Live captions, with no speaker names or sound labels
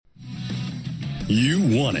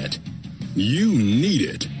You want it. You need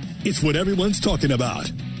it. It's what everyone's talking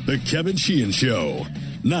about. The Kevin Sheehan Show.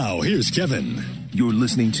 Now, here's Kevin. You're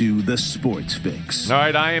listening to The Sports Fix. All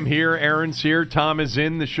right, I am here. Aaron's here. Thom is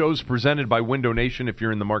in. The show's presented by Window Nation. If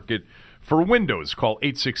you're in the market for windows, call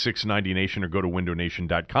 866-90Nation or go to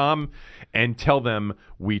windownation.com and tell them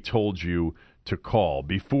we told you to call.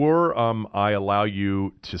 Before I allow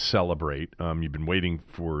you to celebrate, you've been waiting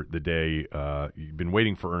for the day, you've been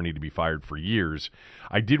waiting for Ernie to be fired for years.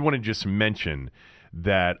 I did want to just mention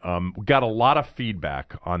that we got a lot of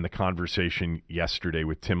feedback on the conversation yesterday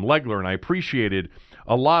with Tim Legler, and I appreciated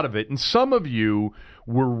a lot of it. And some of you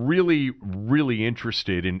were really, really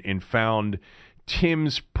interested and found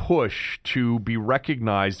Tim's push to be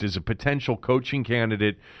recognized as a potential coaching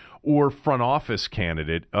candidate or front office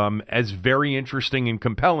candidate as very interesting and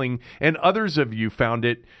compelling, and others of you found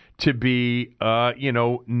it to be,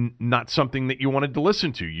 not something that you wanted to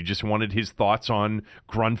listen to. You just wanted his thoughts on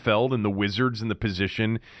Grunfeld and the Wizards and the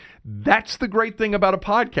position. That's the great thing about a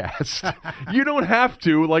podcast. You don't have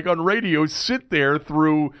to, like on radio, sit there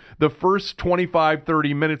through the first 25,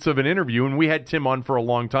 30 minutes of an interview, and we had Tim on for a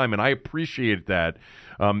long time, and I appreciate that.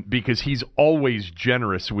 Because he's always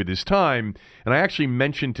generous with his time. And I actually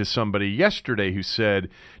mentioned to somebody yesterday who said,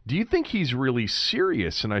 do you think he's really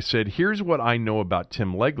serious? And I said, here's what I know about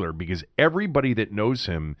Tim Legler, because everybody that knows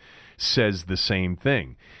him says the same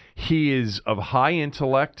thing. He is of high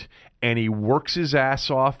intellect, and he works his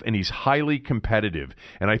ass off, and he's highly competitive.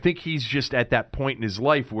 And I think he's just at that point in his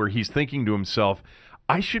life where he's thinking to himself,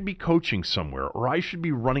 I should be coaching somewhere, or I should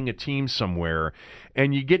be running a team somewhere.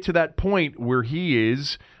 And you get to that point where he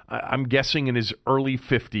is, I'm guessing, in his early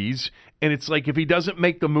 50s, and it's like if he doesn't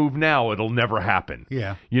make the move now, it'll never happen.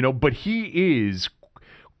 Yeah. But he is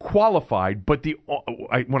qualified, but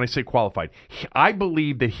when I say qualified, I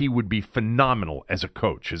believe that he would be phenomenal as a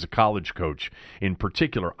coach, as a college coach in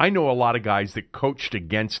particular. I know a lot of guys that coached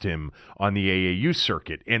against him on the AAU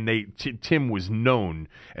circuit, and Tim was known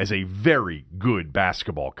as a very good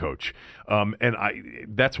basketball coach.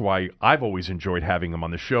 That's why I've always enjoyed having him on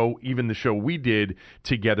the show. Even the show we did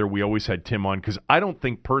together, we always had Tim on, because I don't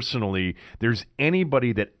think personally there's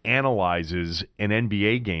anybody that analyzes an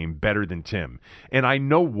NBA game better than Tim. And I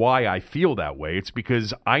know why I feel that way. It's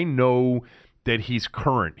because I know that he's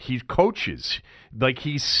current. He coaches. Like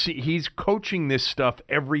he's coaching this stuff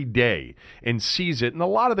every day and sees it. And a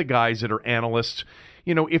lot of the guys that are analysts,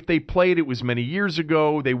 if they played, it was many years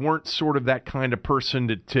ago. They weren't sort of that kind of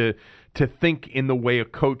person to think in the way a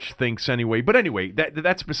coach thinks anyway. But anyway,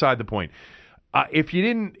 that's beside the point. If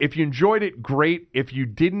you enjoyed it, great. If you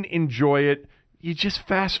didn't enjoy it, you just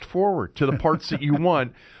fast forward to the parts that you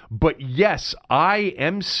want. But yes, I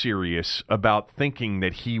am serious about thinking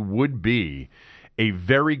that he would be a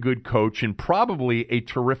very good coach and probably a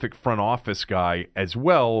terrific front office guy as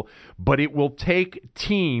well. But it will take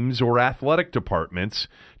teams or athletic departments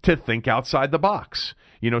to think outside the box.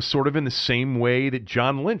 Sort of in the same way that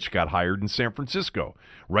John Lynch got hired in San Francisco,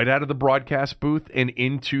 right out of the broadcast booth and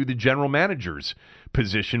into the general manager's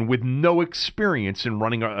position with no experience in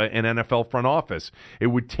running an NFL front office. It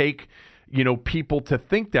would take people to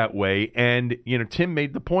think that way. And, Tim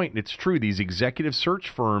made the point, and it's true, these executive search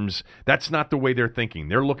firms, that's not the way they're thinking.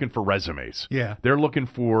 They're looking for resumes. Yeah. They're looking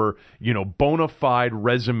for, bona fide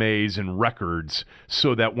resumes and records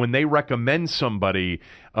so that when they recommend somebody,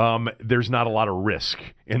 there's not a lot of risk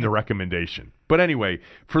in the recommendation. But anyway,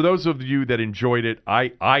 for those of you that enjoyed it,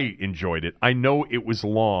 I enjoyed it. I know it was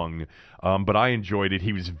long, but I enjoyed it.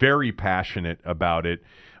 He was very passionate about it.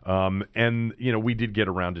 And we did get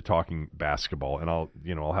around to talking basketball, and I'll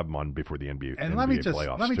have him on before the NBA and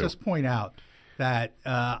playoffs. Let me just point out that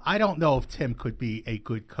I don't know if Tim could be a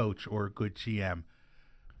good coach or a good GM,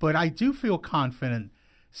 but I do feel confident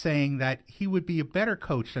saying that he would be a better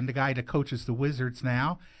coach than the guy that coaches the Wizards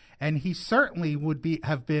now, and he certainly would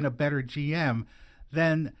have been a better GM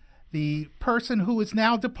than the person who is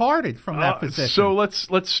now departed from that position. So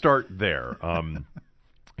let's start there.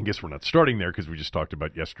 I guess we're not starting there because we just talked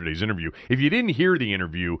about yesterday's interview. If you didn't hear the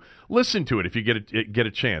interview, listen to it if you get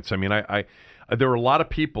a chance. I mean, there were a lot of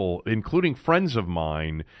people, including friends of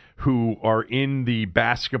mine, who are in the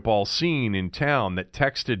basketball scene in town that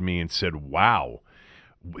texted me and said, wow,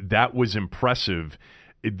 that was impressive.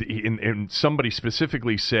 And somebody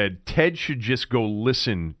specifically said, Ted should just go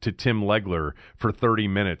listen to Tim Legler for 30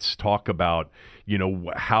 minutes, talk about,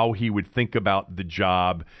 how he would think about the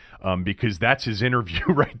job, because that's his interview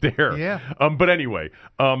right there. Yeah. But anyway,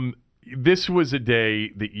 this was a day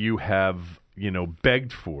that you have,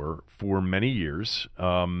 begged for many years.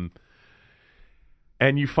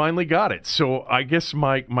 And you finally got it. So I guess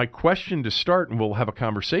my question to start, and we'll have a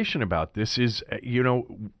conversation about this, is,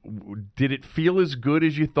 did it feel as good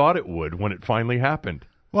as you thought it would when it finally happened?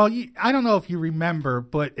 Well, I don't know if you remember,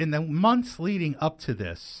 but in the months leading up to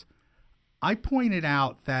this, I pointed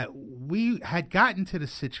out that we had gotten to the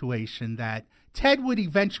situation that Ted would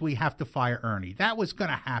eventually have to fire Ernie. That was going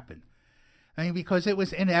to happen. I mean, because it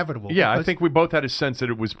was inevitable. Yeah, I think we both had a sense that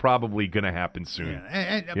it was probably going to happen soon.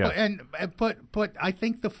 But I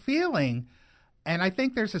think the feeling, and I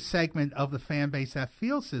think there's a segment of the fan base that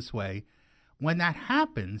feels this way, when that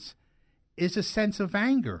happens, is a sense of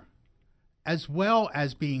anger, as well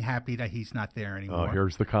as being happy that he's not there anymore. Oh,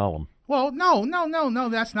 here's the column. Well, no,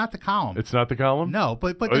 that's not the column. It's not the column? No,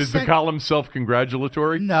 but is the column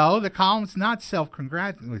self-congratulatory? No, the column's not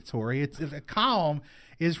self-congratulatory. The column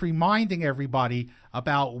is reminding everybody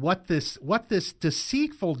about what this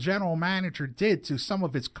deceitful general manager did to some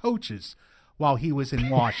of his coaches while he was in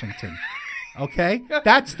Washington. Okay,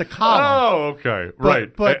 that's the column. Oh, okay,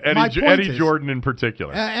 right. But Eddie Jordan in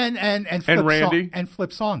particular, and Randy and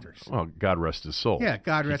Flip Saunders. Oh, God rest his soul. Yeah,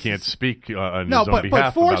 God rest. He can't speak on his own behalf.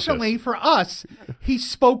 But fortunately for us, he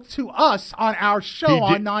spoke to us on our show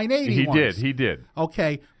on 980. He did.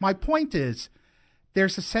 Okay, my point is,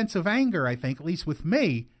 there's a sense of anger, I think, at least with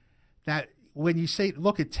me, that when you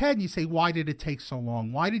look at Ted, you say, why did it take so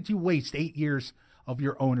long? Why did you waste 8 years of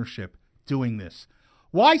your ownership doing this?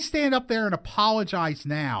 Why stand up there and apologize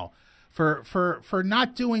now for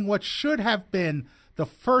not doing what should have been the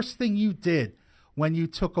first thing you did when you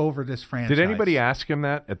took over this franchise? Did anybody ask him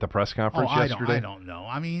that at the press conference yesterday? I don't know.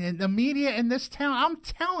 I mean, in the media in this town, I'm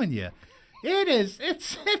telling you,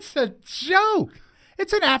 it's a joke.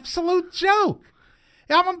 It's an absolute joke.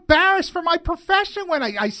 I'm embarrassed for my profession when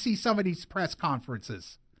I see some of these press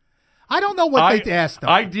conferences. I don't know what they asked him.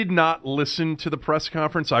 I did not listen to the press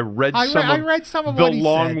conference. I read some of the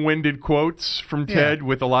long-winded quotes from Ted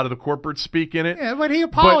with a lot of the corporate speak in it. Yeah, but he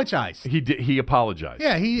apologized. But he apologized.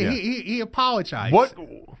 Yeah, he apologized. What?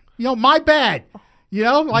 My bad.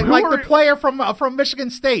 Like the player from Michigan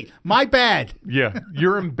State. My bad. Yeah,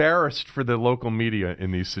 you're embarrassed for the local media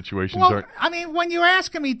in these situations. Well, I mean, when you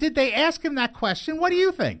ask him, did they ask him that question? What do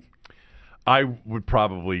you think? I would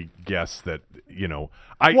probably guess that, do you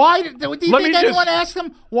think anyone asked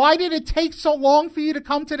him, why did it take so long for you to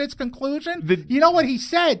come to this conclusion? You know what he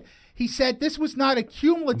said? He said this was not a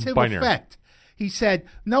cumulative effect. He said,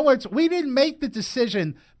 in other words, we didn't make the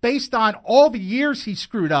decision based on all the years he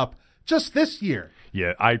screwed up, just this year.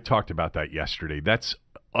 Yeah, I talked about that yesterday. That's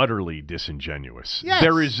utterly disingenuous. Yes.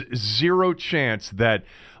 There is zero chance that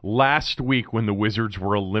last week when the Wizards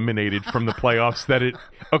were eliminated from the playoffs that it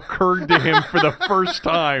occurred to him for the first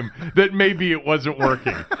time that maybe it wasn't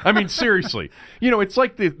working. I mean, seriously. It's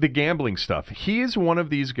like the gambling stuff. He is one of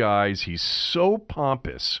these guys. He's so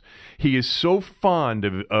pompous. He is so fond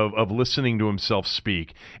of listening to himself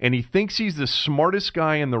speak, and he thinks he's the smartest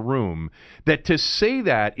guy in the room, that to say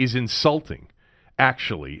that is insulting.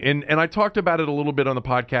 Actually, and I talked about it a little bit on the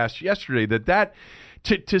podcast yesterday, that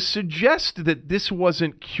to suggest that this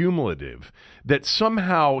wasn't cumulative, that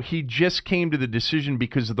somehow he just came to the decision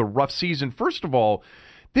because of the rough season. First of all,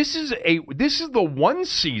 this is the one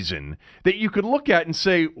season that you could look at and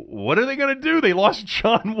say, what are they going to do? They lost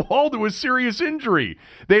John Wall to a serious injury.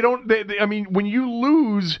 I mean, when you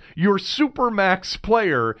lose your supermax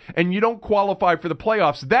player and you don't qualify for the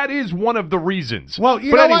playoffs, that is one of the reasons. Well,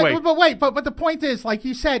 but the point is, like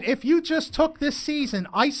you said, if you just took this season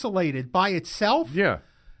isolated by itself,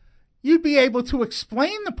 you'd be able to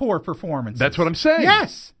explain the poor performances. That's what I'm saying.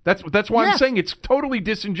 Yes. That's why I'm saying it's totally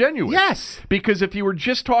disingenuous. Yes. Because if you were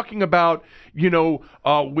just talking about,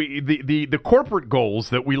 the corporate goals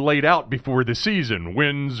that we laid out before the season,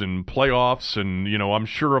 wins and playoffs, and, I'm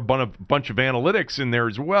sure a bunch of analytics in there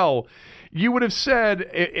as well, you would have said,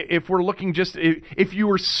 if we're looking if you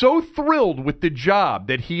were so thrilled with the job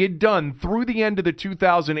that he had done through the end of the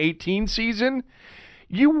 2018 season,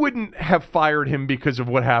 you wouldn't have fired him because of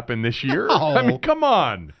what happened this year. No. I mean, come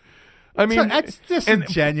on. I mean, that's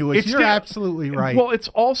disingenuous. You're absolutely right. Well,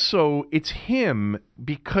 it's him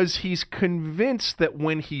because he's convinced that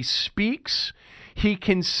when he speaks, he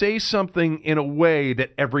can say something in a way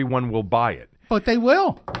that everyone will buy it. But they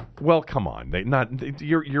will. Well, come on.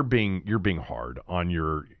 You're being hard on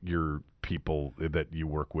your people that you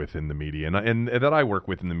work with in the media and that I work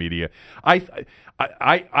with in the media.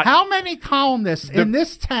 How many columnists in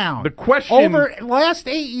this town over the last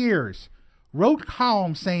 8 years wrote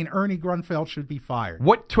columns saying Ernie Grunfeld should be fired?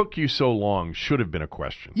 What took you so long should have been a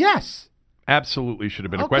question. Yes. Absolutely should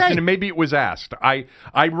have been a Okay. question, and maybe it was asked. I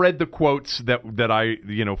read the quotes that I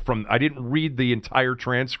from. I didn't read the entire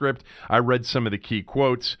transcript. I read some of the key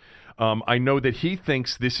quotes. I know that he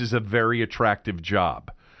thinks this is a very attractive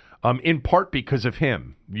job. In part because of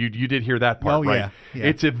him. You did hear that part, right? Yeah.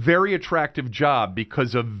 It's a very attractive job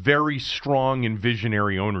because of very strong and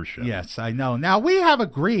visionary ownership. Yes, I know. Now, we have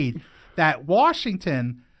agreed that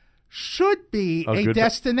Washington should be a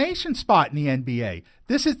destination spot in the NBA.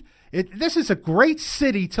 This is a great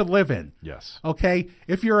city to live in. Yes. Okay?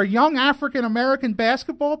 If you're a young African-American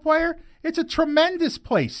basketball player, it's a tremendous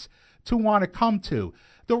place to want to come to.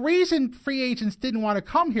 The reason free agents didn't want to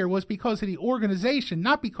come here was because of the organization,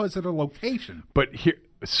 not because of the location. But here,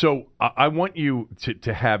 so I want you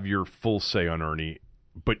to have your full say on Ernie.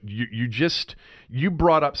 But you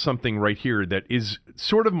brought up something right here that is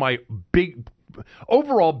sort of my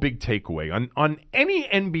overall big takeaway on any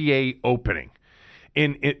NBA opening.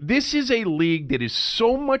 And this is a league that is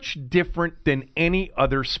so much different than any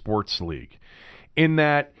other sports league, in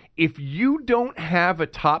that if you don't have a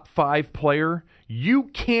top 5 player, you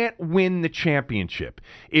can't win the championship.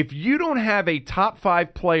 If you don't have a top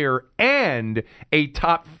 5 player and a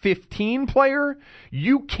top 15 player,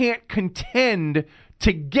 you can't contend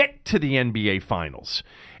to get to the NBA Finals.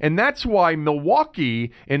 And that's why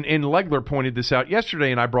Milwaukee, and Legler pointed this out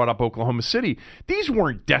yesterday, and I brought up Oklahoma City, these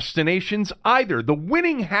weren't destinations either. The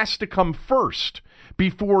winning has to come first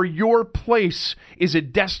before your place is a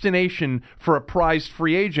destination for a prized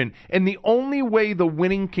free agent. And the only way the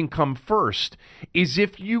winning can come first is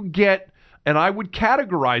if you get, and I would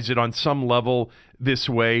categorize it on some level this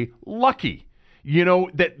way, lucky. You know,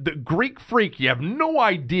 that the Greek Freak, you have no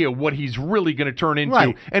idea what he's really going to turn into.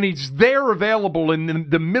 Right. And he's there available in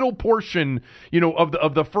the middle portion,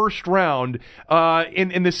 of the first round,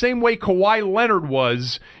 in the same way Kawhi Leonard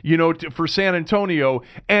was, for San Antonio.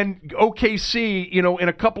 And OKC, in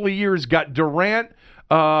a couple of years got Durant,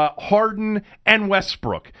 Harden, and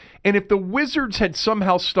Westbrook. And if the Wizards had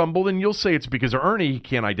somehow stumbled, and you'll say it's because of Ernie, he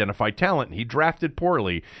can't identify talent, and he drafted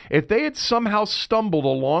poorly. If they had somehow stumbled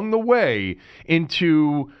along the way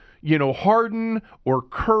into, Harden or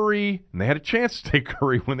Curry, and they had a chance to take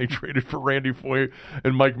Curry when they traded for Randy Foye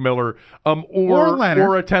and Mike Miller, or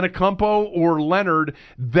Antetokounmpo or Leonard,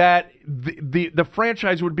 that the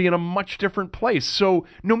franchise would be in a much different place. So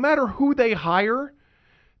no matter who they hire,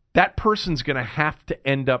 that person's going to have to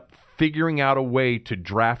end up figuring out a way to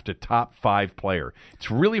draft a top 5 player. It's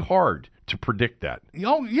really hard to predict that.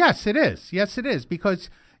 Oh, yes, it is. Yes, it is, because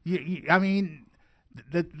I mean,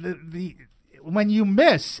 the when you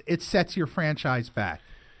miss, it sets your franchise back.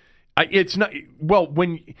 It's not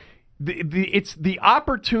when it's the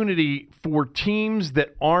opportunity for teams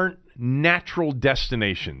that aren't natural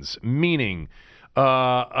destinations, meaning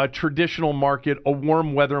a traditional market, a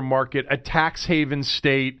warm weather market, a tax haven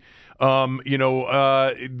state. We know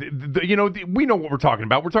what we're talking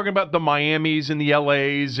about. We're talking about the Miamis and the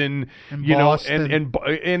LAs and Boston.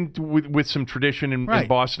 and with some tradition in Right.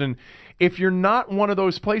 Boston. If you're not one of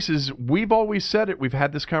those places, we've always said it. We've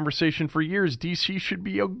had this conversation for years. D.C. should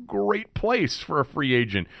be a great place for a free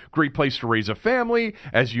agent. Great place to raise a family.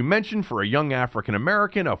 As you mentioned, for a young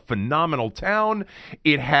African-American, a phenomenal town.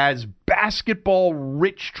 It has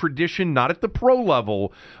basketball-rich tradition, not at the pro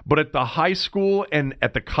level, but at the high school and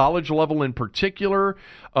at the college level in particular.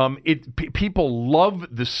 People love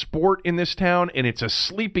the sport in this town, and it's a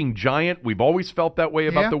sleeping giant. We've always felt that way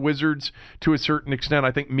about the Wizards to a certain extent.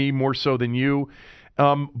 I think me more so than you.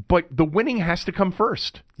 But the winning has to come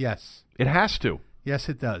first. Yes. It has to. Yes,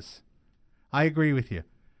 it does. I agree with you.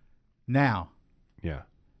 Now, Yeah.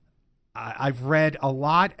 I've read a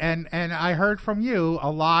lot, and I heard from you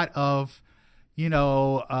a lot of,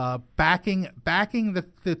 backing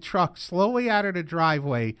the truck slowly out of the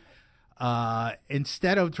driveway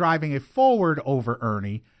instead of driving it forward over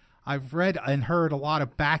Ernie. I've read and heard a lot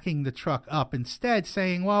of backing the truck up instead,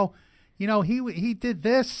 saying, well, he did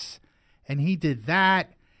this and he did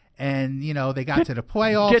that, and they got to the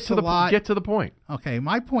playoffs Get to the point. Okay,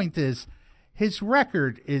 my point is his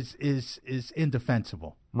record is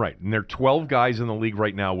indefensible. Right, and there are 12 guys in the league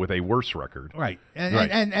right now with a worse record. Right,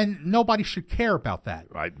 and nobody should care about that.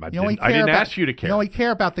 I didn't ask you to care. You only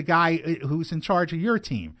care about the guy who's in charge of your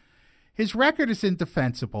team. His record is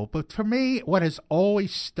indefensible, but for me, what has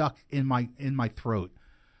always stuck in my throat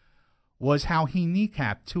was how he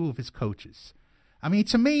kneecapped 2 of his coaches. I mean,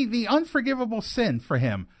 to me, the unforgivable sin for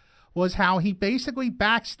him was how he basically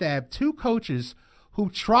backstabbed 2 coaches who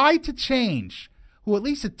tried to change, who at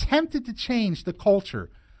least attempted to change the culture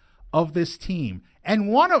of this team.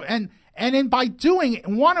 And by doing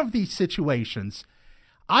one of these situations,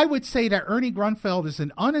 I would say that Ernie Grunfeld is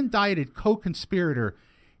an unindicted co-conspirator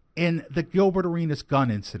in the Gilbert Arenas gun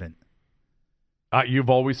incident. You've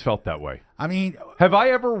always felt that way. I mean, have I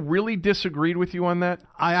ever really disagreed with you on that?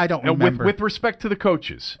 I don't remember. With respect to the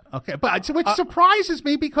coaches. Okay, but which surprises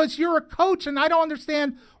me because you're a coach, and I don't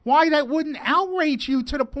understand why that wouldn't outrage you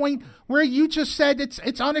to the point where you just said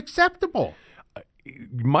it's unacceptable.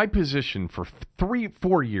 My position for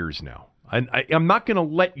 3-4 years now, and I'm not going to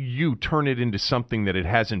let you turn it into something that it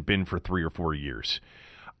hasn't been for 3 or 4 years.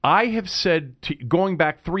 I have said, going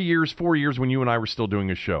back 3 years, 4 years when you and I were still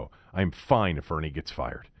doing a show, I'm fine if Ernie gets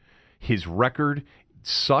fired. His record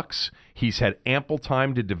sucks. He's had ample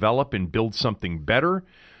time to develop and build something better.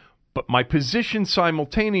 But my position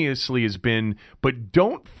simultaneously has been, but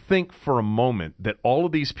don't think for a moment that all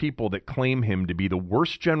of these people that claim him to be the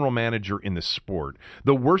worst general manager in the sport,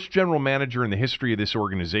 the worst general manager in the history of this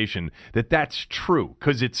organization, that's true,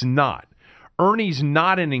 because it's not. Ernie's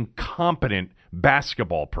not an incompetent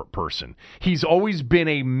basketball person. He's always been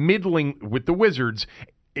a middling, with the Wizards,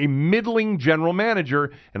 a middling general manager,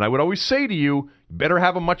 and I would always say to you, you better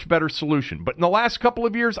have a much better solution. But in the last couple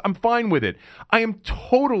of years, I'm fine with it. I am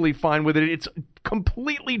totally fine with it. It's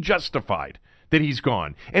completely justified that he's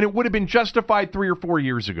gone. And it would have been justified 3 or 4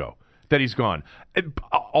 years ago that he's gone.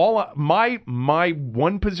 My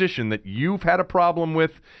one position that you've had a problem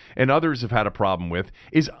with and others have had a problem with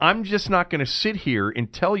is I'm just not going to sit here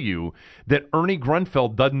and tell you that Ernie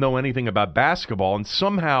Grunfeld doesn't know anything about basketball and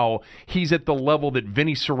somehow he's at the level that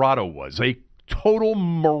Vinny Serrato was, a total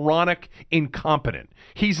moronic incompetent.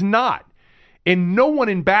 He's not. And no one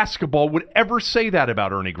in basketball would ever say that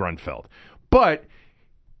about Ernie Grunfeld. But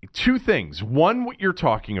two things. One, what you're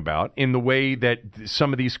talking about in the way that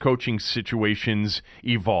some of these coaching situations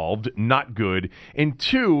evolved, not good. And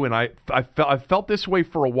two, and I felt this way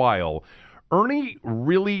for a while, Ernie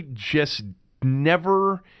really just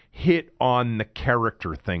never hit on the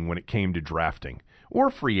character thing when it came to drafting, or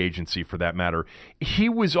free agency for that matter. He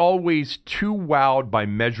was always too wowed by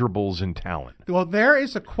measurables and talent. Well, there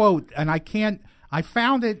is a quote, and I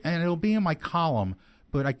found it, and it'll be in my column,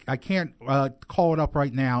 but I can't call it up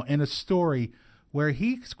right now, in a story where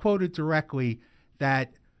he's quoted directly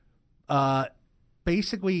that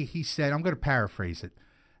basically he said, I'm going to paraphrase it,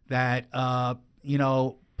 that,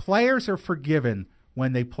 players are forgiven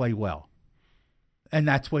when they play well. And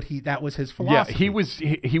that was his philosophy.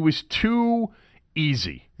 Yeah, he was too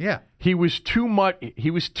easy. Yeah. He was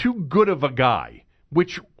too good of a guy,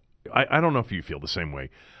 which I don't know if you feel the same way.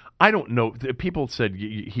 I don't know. People said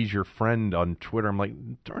he's your friend on Twitter. I'm like,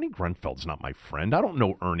 Ernie Grunfeld's not my friend. I don't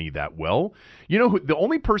know Ernie that well. You know, the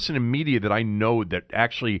only person in media that I know that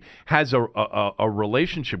actually has a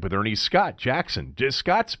relationship with Ernie is Scot Jackson.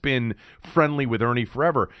 Scott's been friendly with Ernie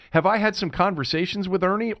forever. Have I had some conversations with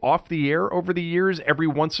Ernie off the air over the years every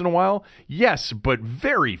once in a while? Yes, but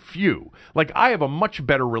very few. Like, I have a much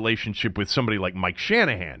better relationship with somebody like Mike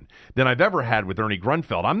Shanahan than I've ever had with Ernie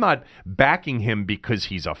Grunfeld. I'm not backing him because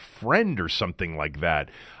he's a friend or something like that.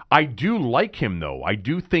 I do like him, though. I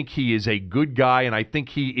do think he is a good guy, and I think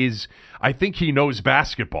he knows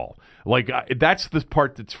basketball. Like, that's the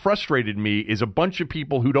part that's frustrated me, is a bunch of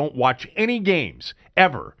people who don't watch any games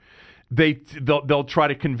ever. They'll try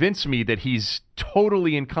to convince me that he's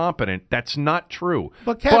totally incompetent. That's not true.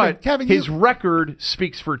 But Kevin, his record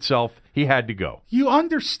speaks for itself. He had to go. You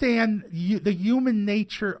understand the human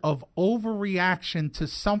nature of overreaction to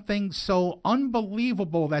something so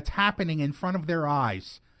unbelievable that's happening in front of their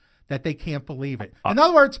eyes that they can't believe it. In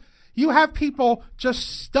other words, you have people just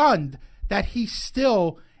stunned that he's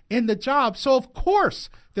still in the job. So, of course,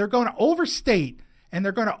 they're going to overstate and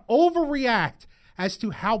they're going to overreact as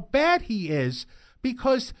to how bad he is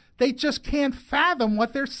because they just can't fathom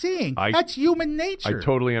what they're seeing. That's human nature. I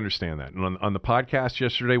totally understand that. And on the podcast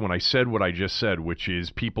yesterday, when I said what I just said, which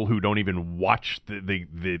is people who don't even watch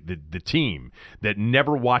the team, that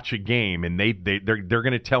never watch a game, and they're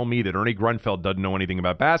going to tell me that Ernie Grunfeld doesn't know anything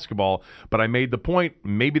about basketball, but I made the point,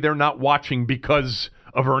 maybe they're not watching because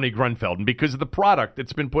of Ernie Grunfeld and because of the product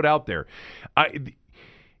that's been put out there.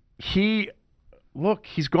 Look,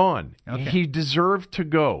 he's gone. Okay. He deserved to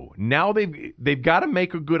go. Now they've got to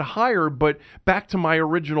make a good hire, but back to my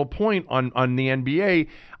original point on the NBA,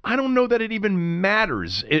 I don't know that it even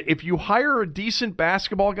matters. If you hire a decent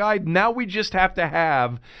basketball guy, now we just have to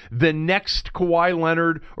have the next Kawhi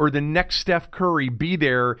Leonard or the next Steph Curry be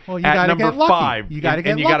there at number 5. You got to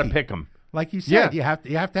get lucky. You got to pick them. Like you said, you have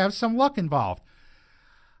to have some luck involved.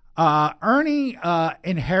 Ernie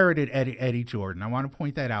inherited Eddie Jordan. I want to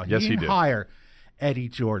point that out. Yes, he did. Hire Eddie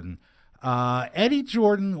Jordan. Eddie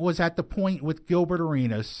Jordan was at the point with Gilbert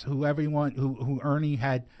Arenas, who Ernie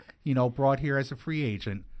had brought here as a free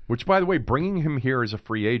agent. Which, by the way, bringing him here as a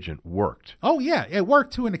free agent worked. Oh, yeah, it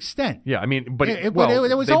worked to an extent. Yeah, I mean, but there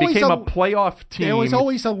was they always became a playoff team. There was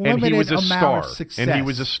always a limited amount of success. success. And he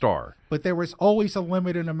was a star. But there was always a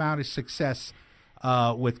limited amount of success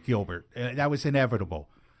with Gilbert. That was inevitable.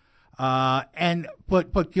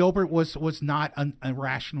 But Gilbert was not a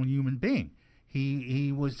rational human being.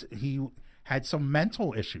 He had some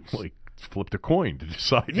mental issues. Well, he flipped a coin to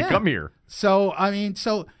decide to come here. So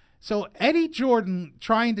So Eddie Jordan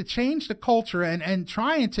trying to change the culture and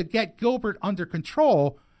trying to get Gilbert under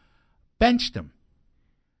control, benched him.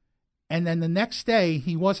 And then the next day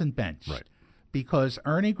he wasn't benched. Right. Because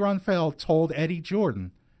Ernie Grunfeld told Eddie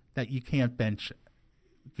Jordan that you can't bench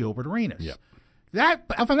Gilbert Arenas.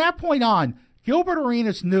 Yep. From that point on, Gilbert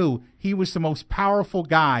Arenas knew he was the most powerful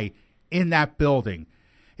guy in that building.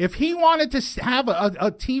 If he wanted to have a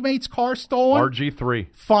teammate's car stolen, RG3,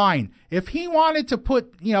 fine. If he wanted to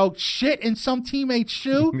put shit in some teammate's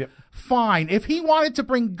shoe, yep. Fine. If he wanted to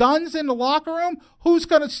bring guns in the locker room, who's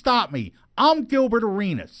going to stop me? I'm Gilbert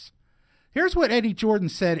Arenas. Here's what Eddie Jordan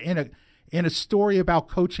said in a story about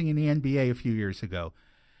coaching in the NBA a few years ago.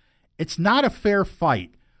 It's not a fair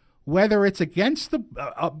fight, whether it's against the.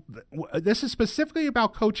 This is specifically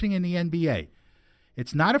about coaching in the NBA.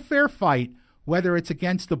 It's not a fair fight. Whether it's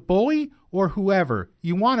against the bully or whoever,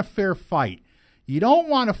 you want a fair fight. You don't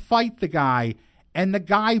want to fight the guy and the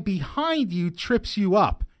guy behind you trips you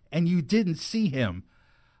up and you didn't see him.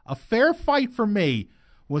 A fair fight for me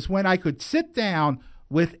was when I could sit down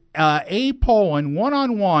with A. Poland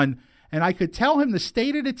one-on-one and I could tell him the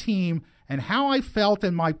state of the team and how I felt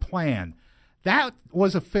and my plan. That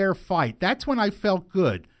was a fair fight. That's when I felt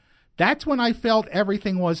good. That's when I felt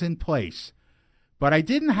everything was in place. But I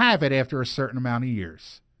didn't have it after a certain amount of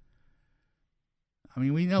years. I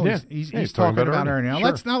mean, we know he's talking about Ernie.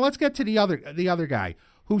 Now let's get to the other guy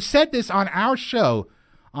who said this on our show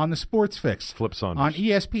on the Sports Fix. Flip Saunders. On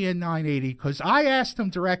ESPN 980, because I asked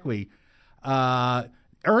him directly. Ernie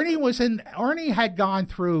had gone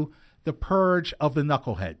through the purge of the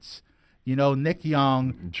knuckleheads. Nick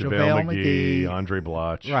Young, JaVale McGee, Andre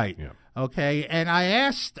Bloch. Right. Yeah. Okay. And I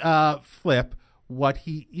asked Flip what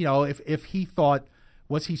he, if he thought,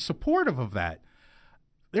 was he supportive of that?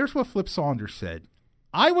 There's what Flip Saunders said.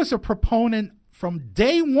 I was a proponent from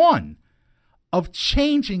day one of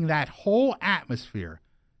changing that whole atmosphere.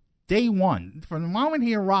 Day one. From the moment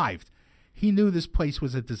he arrived, he knew this place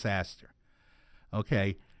was a disaster.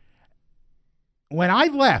 Okay. When I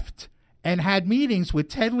left and had meetings with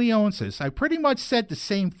Ted Leonsis, I pretty much said the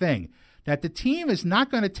same thing, that the team is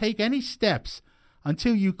not going to take any steps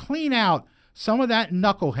until you clean out some of that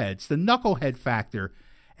knuckleheads, the knucklehead factor,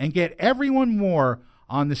 and get everyone more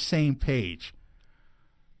on the same page.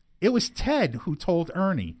 It was Ted who told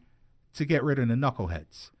Ernie to get rid of the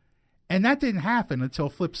knuckleheads. And that didn't happen until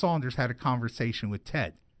Flip Saunders had a conversation with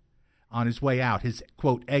Ted on his way out, his,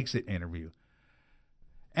 quote, exit interview.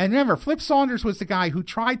 And remember, Flip Saunders was the guy who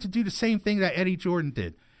tried to do the same thing that Eddie Jordan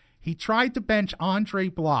did. He tried to bench Andre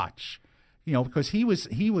Bloch, because he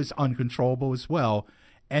was uncontrollable as well,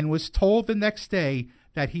 and was told the next day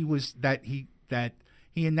that he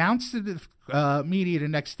announced to the media the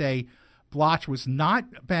next day, Bloch was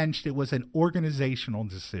not benched. It was an organizational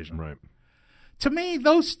decision. Right. To me,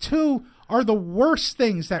 those two are the worst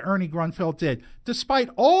things that Ernie Grunfeld did, despite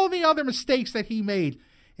all the other mistakes that he made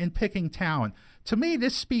in picking talent. To me,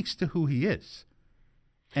 this speaks to who he is,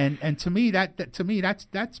 and to me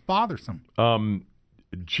that's bothersome.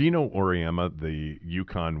 Gino Auriemma, the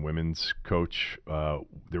UConn women's coach,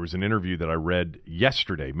 there was an interview that I read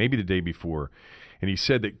yesterday, maybe the day before, and he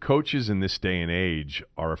said that coaches in this day and age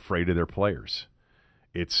are afraid of their players.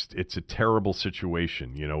 It's a terrible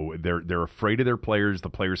situation. They're afraid of their players. The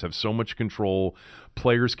players have so much control.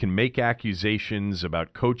 Players can make accusations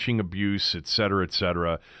about coaching abuse, et cetera, et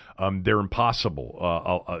cetera. They're impossible.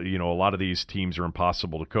 A lot of these teams are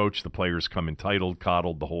impossible to coach. The players come entitled,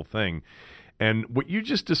 coddled, the whole thing. And what you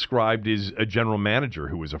just described is a general manager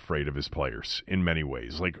who was afraid of his players in many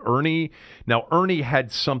ways. Like Ernie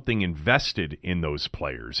had something invested in those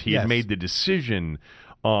players. He had made the decision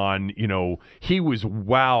on, he was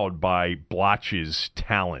wowed by Bloch's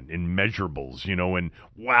talent and measurables, and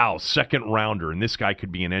wow, second rounder, and this guy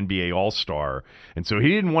could be an NBA All-Star. And so he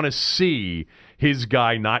didn't want to see his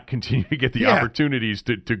guy not continue to get the opportunities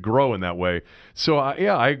to grow in that way. So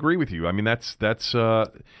I agree with you. I mean, that's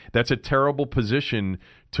a terrible position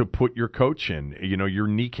to put your coach in. Your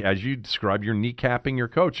as you described, you're kneecapping your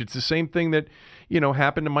coach. It's the same thing that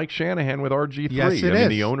happened to Mike Shanahan with RG3. Yes, it is.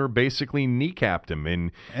 The owner basically kneecapped him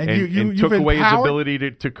and you've took away his empowered-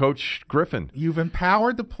 ability to coach Griffin. You've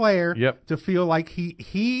empowered the player Yep. to feel like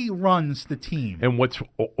he runs the team. And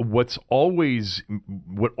what always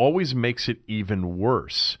makes it even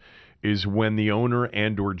worse is when the owner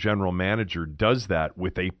and or general manager does that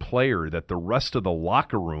with a player that the rest of the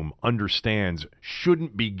locker room understands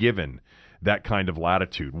shouldn't be given that kind of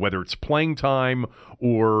latitude, whether it's playing time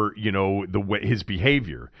or the way his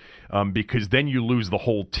behavior, because then you lose the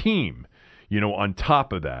whole team, on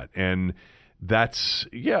top of that. And that's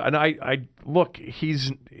and I look,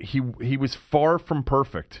 he was far from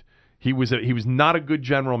perfect. He was not a good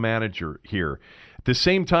general manager here. At the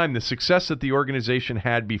same time, the success that the organization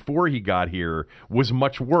had before he got here was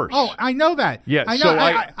much worse. Oh, I know that. Yeah, I know. so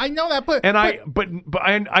I know that. But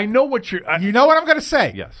I know what you're. You know what I'm going to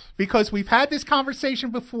say? Yes. Because we've had this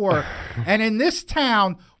conversation before, and in this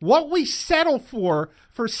town, what we settle for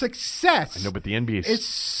success. I know, but the NBA is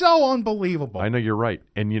so unbelievable. I know you're right,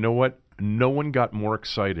 and you know what? No one got more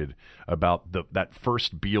excited about that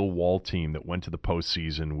first Beal Wall team that went to the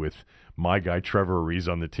postseason with my guy Trevor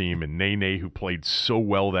Ariza on the team and Nene, who played so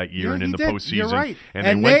well that year and in the postseason. You're right. And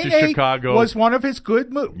they went to Chicago. Was one of his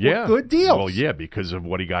good deals. Well, yeah, because of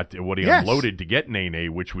what he unloaded to get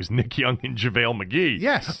Nene, which was Nick Young and JaVale McGee.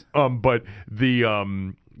 Yes. But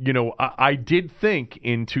the I did think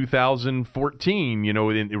in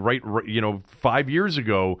 2014, 5 years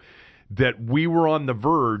ago, that we were on the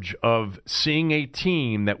verge of seeing a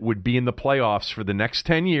team that would be in the playoffs for the next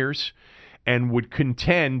 10 years and would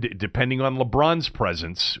contend, depending on LeBron's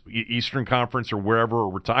presence, Eastern Conference or wherever, or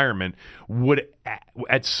retirement, would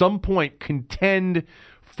at some point contend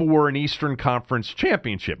for an Eastern Conference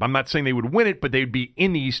championship. I'm not saying they would win it, but they'd be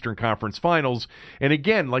in the Eastern Conference Finals. And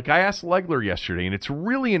again, like I asked Legler yesterday, and it's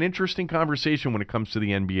really an interesting conversation when it comes to the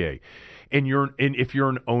NBA. And if you're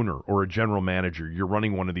an owner or a general manager, you're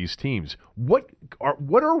running one of these teams. What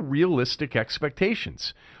are realistic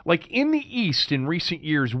expectations? Like in the East in recent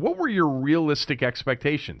years, what were your realistic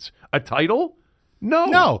expectations? A title?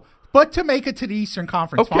 No. But to make it to the Eastern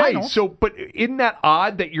Conference Finals. Okay, but isn't that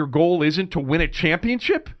odd that your goal isn't to win a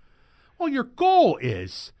championship? Well, your goal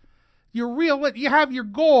is you have your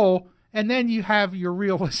goal, and then you have your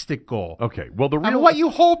realistic goal. Okay, well what you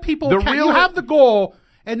hold people you have the goal.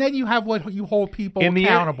 And then you have what you hold people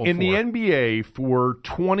accountable for. In the NBA, for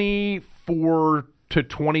 24 to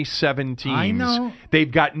 27 teams,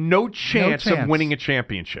 they've got no chance of winning a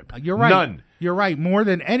championship. You're right. None. You're right. More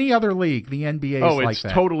than any other league, the NBA is like that.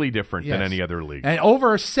 It's totally different than any other league. And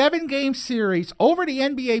over a 7-game series, over the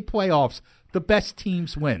NBA playoffs, the best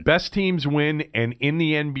teams win. Best teams win, and in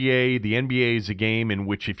the NBA is a game in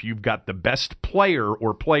which if you've got the best player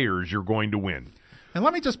or players, you're going to win. And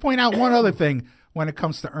let me just point out one other thing when it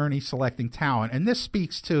comes to Ernie selecting talent, and this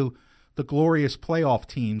speaks to the glorious playoff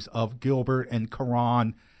teams of Gilbert and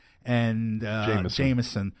Caron and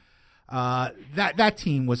Jameson. That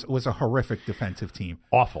team was a horrific defensive team.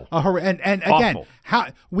 Awful. And again,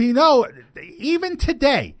 we know even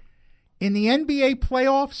today in the NBA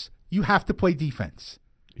playoffs, you have to play defense.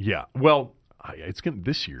 Yeah. Well,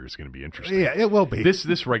 this year is going to be interesting. Yeah, it will be.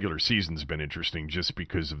 This regular season's been interesting just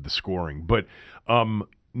because of the scoring, but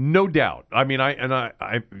no doubt. I mean, I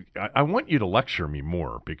want you to lecture me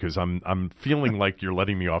more because I'm feeling like you're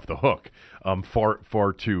letting me off the hook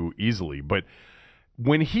far too easily. But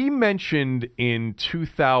when he mentioned in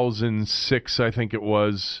 2006, I think it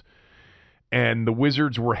was, and the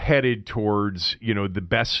Wizards were headed towards, the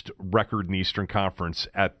best record in the Eastern Conference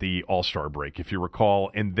at the All-Star break, if you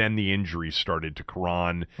recall, and then the injuries started to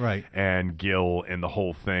Caron and Gill and the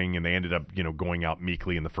whole thing, and they ended up, going out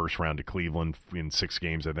meekly in the first round to Cleveland in 6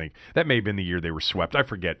 games, I think. That may have been the year they were swept. I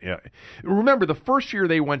forget. Remember, the first year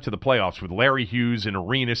they went to the playoffs with Larry Hughes and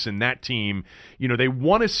Arenas and that team, they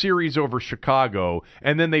won a series over Chicago,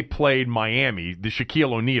 and then they played Miami, the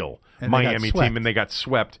Shaquille O'Neal Miami team, and they got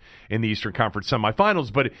swept in the Eastern Conference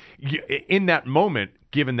semifinals. But in that moment,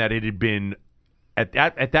 given that it had been at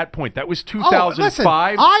that point, that was 2005. Listen,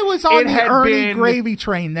 I was on the Ernie gravy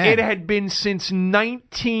train then. It had been since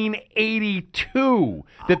 1982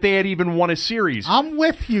 that they had even won a series. I'm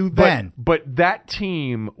with you then. But that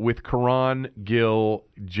team with Caron, Gill,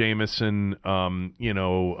 Jameson,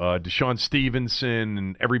 Deshaun Stevenson,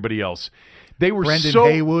 and everybody else. They were Brendan so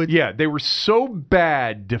Haywood. Yeah, they were so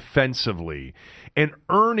bad defensively. And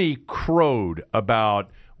Ernie crowed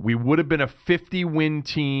about we would have been a 50-win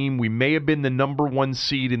team. We may have been the number 1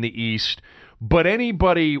 seed in the East, But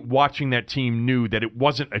anybody watching that team knew that it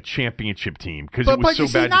wasn't a championship team because it was so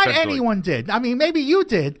bad. Not defensively. anyone did. I mean, maybe you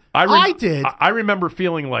did. I did. I remember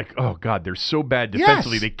feeling like, oh God, they're so bad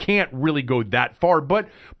defensively. Yes. They can't really go that far. But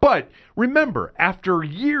remember, after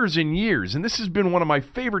years and years, and this has been one of my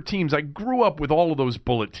favorite teams. I grew up with all of those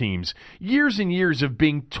Bullet teams. Years and years of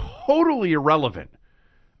being totally irrelevant.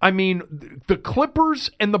 I mean, the Clippers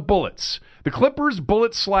and the Bullets. The Clippers,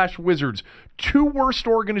 Bullets/Wizards, two worst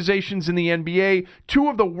organizations in the NBA, two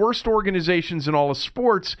of the worst organizations in all of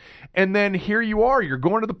sports, and then here you are. You're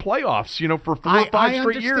going to the playoffs, for 4 or 5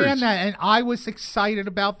 straight years. I understand that, and I was excited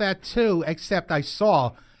about that too, except I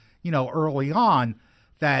saw, early on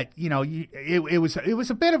that, it was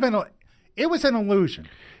a bit of it was an illusion.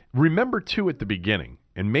 Remember, too, at the beginning,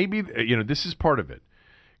 and maybe, this is part of it.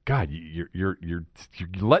 God, you're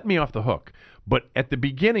letting me off the hook. But at the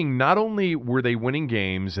beginning, not only were they winning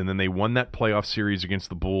games, and then they won that playoff series against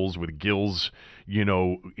the Bulls with Gill's,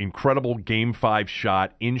 incredible Game 5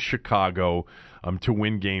 shot in Chicago to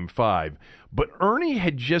win Game 5. But Ernie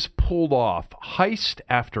had just pulled off heist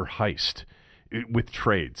after heist with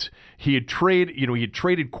trades. He had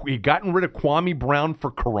gotten rid of Kwame Brown for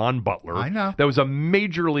Caron Butler. I know. That was a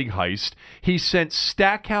major league heist. He sent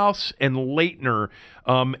Stackhouse and Leitner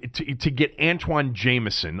to get Antoine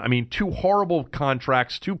Jameson. I mean, two horrible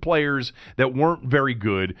contracts, two players that weren't very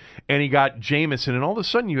good, and he got Jameson, and all of a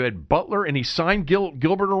sudden you had Butler, and he signed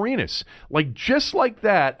Gilbert Arenas. Just like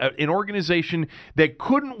that, an organization that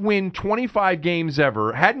couldn't win 25 games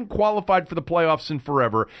ever, hadn't qualified for the playoffs in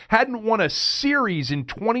forever, hadn't won a series in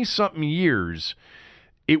 20-something years.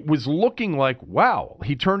 It was looking like, wow,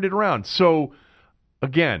 he turned it around. So,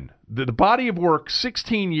 again, the body of work,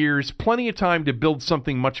 16 years, plenty of time to build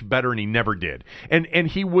something much better, and he never did. And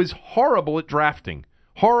he was horrible at drafting.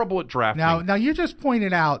 Now you just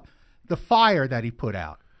pointed out the fire that he put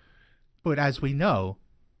out. But as we know,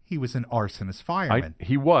 he was an arsonist fireman.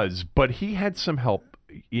 He was, but he had some help.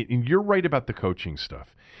 And you're right about the coaching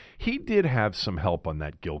stuff. He did have some help on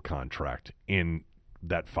that Gill contract in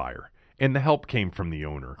that fire. And the help came from the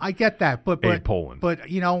owner. I get that. But Poland. But,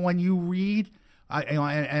 when you read...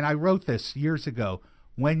 and I wrote this years ago.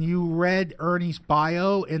 When you read Ernie's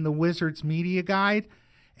bio in the Wizards media guide,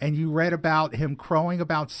 and you read about him crowing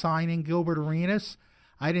about signing Gilbert Arenas,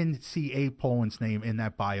 I didn't see Abe Poland's name in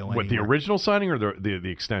that bio anywhere. What, the original signing or the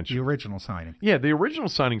extension? The original signing. Yeah, the original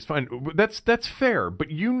signing's fine. That's fair. But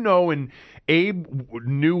and Abe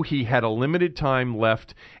knew he had a limited time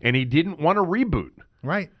left, and he didn't want to reboot.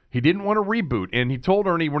 Right. He didn't want to reboot, and he told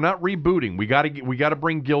Ernie, "We're not rebooting. We got to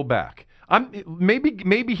bring Gill back."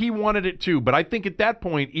 Maybe he wanted it too, but I think at that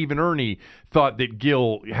point, even Ernie thought that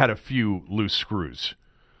Gill had a few loose screws.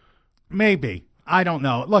 Maybe. I don't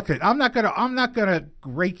know. Look, I'm not gonna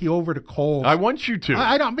rake you over the coals. I want you to.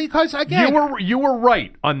 I don't, because again, you were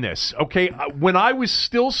right on this. Okay, when I was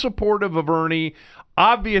still supportive of Ernie,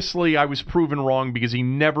 obviously I was proven wrong because he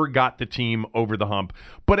never got the team over the hump.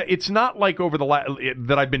 But it's not like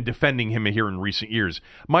that I've been defending him here in recent years.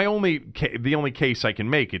 The only case I can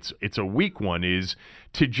make, it's a weak one, is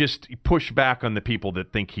to just push back on the people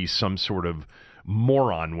that think he's some sort of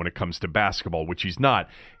moron when it comes to basketball, which he's not.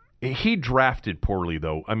 He drafted poorly,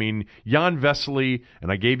 though. I mean, Jan Vesely,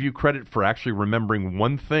 and I gave you credit for actually remembering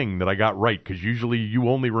one thing that I got right, because usually you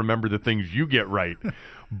only remember the things you get right.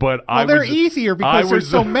 But they're easier because there's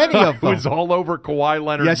so many of them. I was all over Kawhi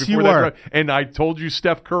Leonard. Yes, you were. And I told you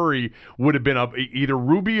Steph Curry would have been up. Either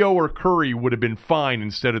Rubio or Curry would have been fine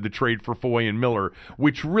instead of the trade for Foy and Miller,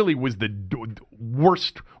 which really was the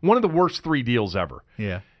one of the worst 3 deals ever.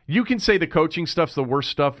 Yeah. You can say the coaching stuff's the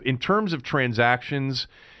worst stuff. In terms of transactions,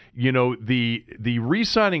 the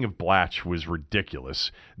re-signing of Blatch was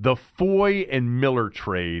ridiculous. The Foy and Miller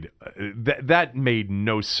trade, that made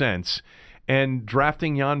no sense. And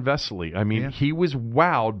drafting Jan Vesely, I mean, he was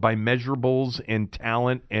wowed by measurables and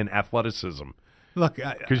talent and athleticism. Look,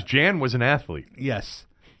 because Jan was an athlete. Yes,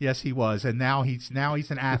 he was, and now he's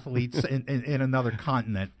an athlete in another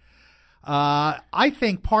continent. I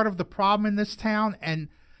think part of the problem in this town, and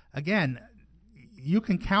again, you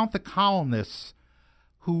can count the columnists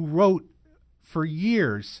who wrote for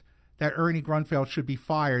years that Ernie Grunfeld should be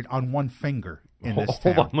fired on one finger in this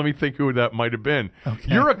town. Hold on, let me think who that might have been.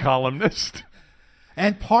 Okay. You're a columnist.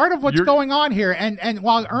 And part of what's going on here, and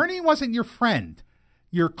while Ernie wasn't your friend,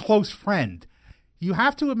 your close friend, you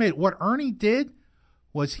have to admit what Ernie did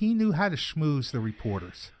was he knew how to schmooze the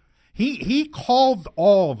reporters. He called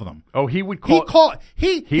all of them. Oh, he would call.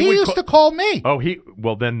 He used to call me. Oh,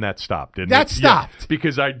 well then that stopped, didn't it? That stopped. Yeah,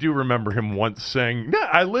 because I do remember him once saying, "Yeah,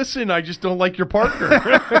 I listen. I just don't like your partner."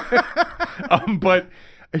 But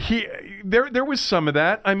There was some of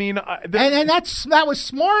that. I mean, and that was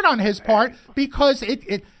smart on his part because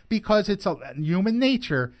it's a human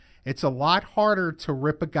nature. It's a lot harder to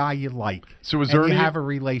rip a guy you like. So was and Ernie you have a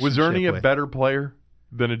relationship? Was Ernie a with. better player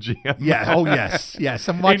than a GM? Yeah. Oh yes,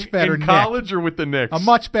 a much better in Nick. College or with the Knicks. A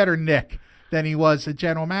much better Nick than he was a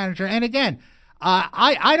general manager. And again,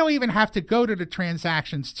 I don't even have to go to the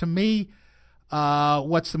transactions. To me,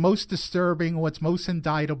 what's the most disturbing, what's most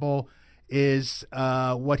indictable is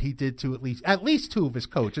what he did to at least two of his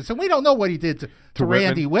coaches. And we don't know what he did to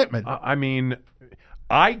Randy Whitman. I mean,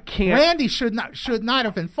 I can't. Randy should not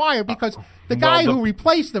have been fired because the guy who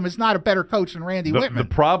replaced him is not a better coach than Randy Whitman. The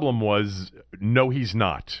problem was, no, he's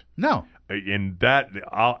not. No. And that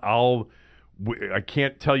I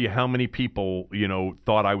can't tell you how many people,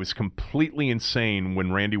 thought I was completely insane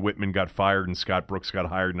when Randy Whitman got fired and Scott Brooks got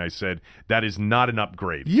hired, and I said that is not an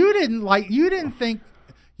upgrade. You didn't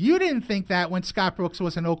think that when Scott Brooks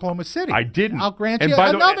was in Oklahoma City. I didn't. I'll grant you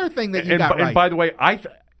another thing that you got right. And by the way,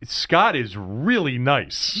 Scott is really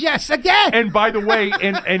nice. Yes, again. And by the way,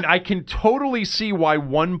 and I can totally see why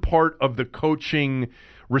one part of the coaching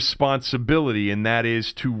responsibility, and that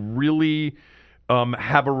is to really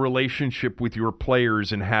have a relationship with your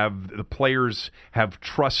players and have the players have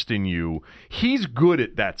trust in you. He's good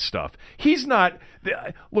at that stuff. He's not.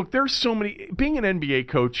 Look, there's so many. Being an NBA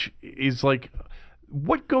coach is like.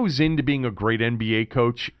 What goes into being a great NBA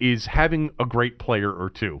coach is having a great player or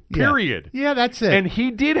two, period. Yeah, that's it. And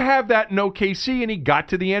he did have that in OKC, and he got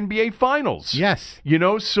to the NBA Finals. Yes.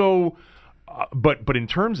 So, but in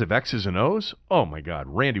terms of X's and O's, oh, my God,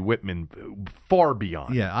 Randy Whitman, far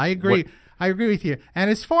beyond. Yeah, I agree. I agree with you. And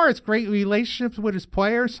as far as great relationships with his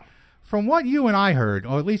players, from what you and I heard,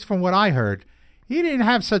 or at least from what I heard, he didn't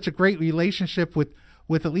have such a great relationship with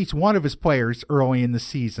at least one of his players early in the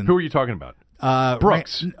season. Who are you talking about?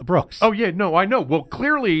 Brooks. Oh, yeah, no, I know. Well,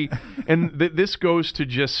 clearly, and this goes to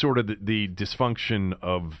just sort of the dysfunction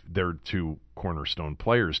of their two cornerstone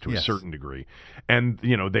players to a certain degree. And,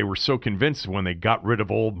 they were so convinced when they got rid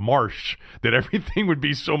of old Marsh that everything would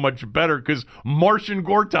be so much better because Marsh and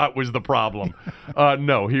Gortat was the problem.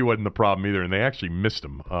 No, he wasn't the problem either, and they actually missed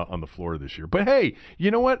him on the floor this year. But, hey,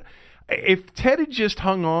 you know what? If Ted had just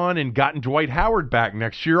hung on and gotten Dwight Howard back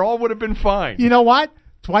next year, all would have been fine. You know what?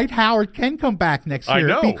 Dwight Howard can come back next year. I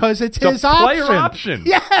know. Because it's his a player option.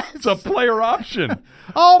 Yes. It's a player option.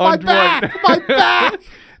 Oh, my back. My back.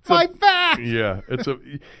 My back. Yeah.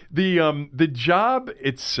 The job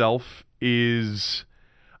itself is,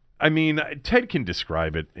 I mean, Ted can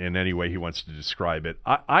describe it in any way he wants to describe it.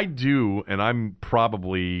 I do, and I'm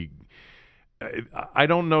probably, I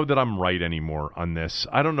don't know that I'm right anymore on this.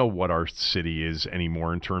 I don't know what our city is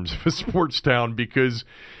anymore in terms of a sports town because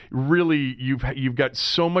really you've got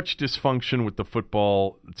so much dysfunction with the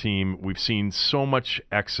football team. We've seen so much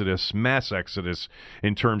mass exodus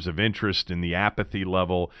in terms of interest and the apathy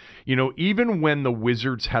level. Even when the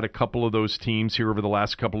Wizards had a couple of those teams here over the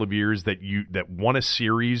last couple of years that won a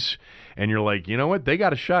series and you're like, you know what, they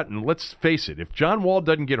got a shot. And let's face it, if John Wall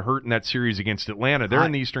doesn't get hurt in that series against Atlanta, they're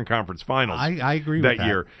in the Eastern Conference Finals. I agree with that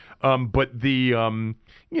year. But they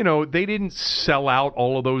didn't sell out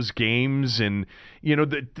all of those games, and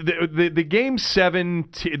the Game 7,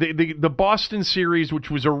 the Boston series,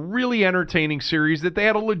 which was a really entertaining series that they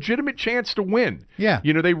had a legitimate chance to win. Yeah,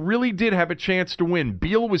 they really did have a chance to win.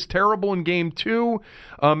 Beal was terrible in Game 2,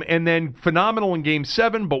 and then phenomenal in Game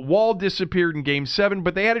 7, but Wall disappeared in Game 7.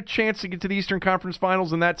 But they had a chance to get to the Eastern Conference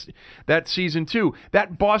Finals, and that season too.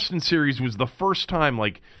 That Boston series was the first time,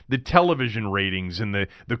 like the television ratings and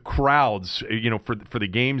the crowds, for the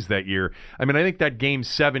games that year. I mean, I think that Game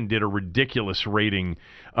 7 did a ridiculous rating,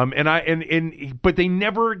 but they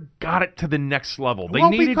never got it to the next level. They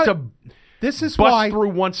needed to bust through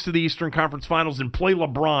once to the Eastern Conference Finals and play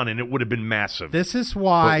LeBron, and it would have been massive. This is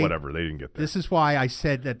why, but whatever, they didn't get there. This is why I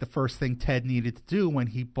said that the first thing Ted needed to do when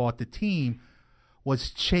he bought the team was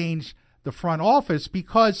change the front office,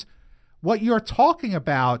 because what you're talking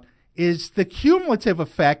about is the cumulative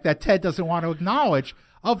effect that Ted doesn't want to acknowledge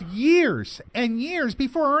of years and years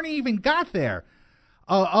before Ernie even got there,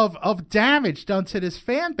 of damage done to this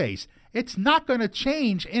fan base. It's not going to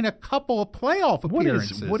change in a couple of playoff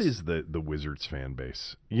appearances. What is the Wizards fan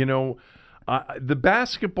base? The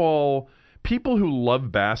basketball people who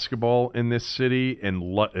love basketball in this city and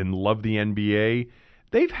love the NBA,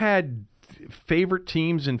 they've had favorite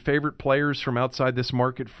teams and favorite players from outside this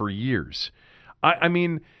market for years. I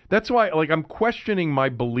mean, that's why, like, I'm questioning my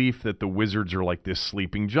belief that the Wizards are like this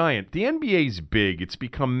sleeping giant. The NBA's big. It's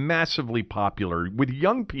become massively popular with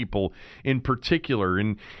young people in particular.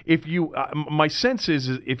 And if you, my sense is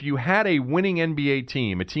if you had a winning NBA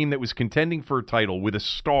team, a team that was contending for a title with a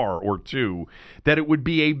star or two, that it would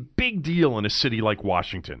be a big deal in a city like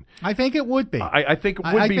Washington. I think it would be. I think it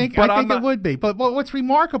would be. I think it would be. But what's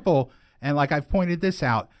remarkable, and like I've pointed this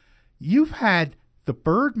out, you've had the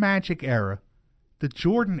Bird Magic era, the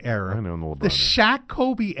Jordan era, the Shaq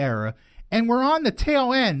Kobe era, and we're on the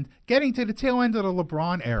tail end, getting to the tail end of the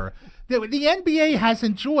LeBron era. The NBA has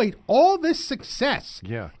enjoyed all this success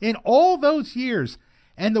in all those years,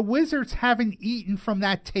 and the Wizards haven't eaten from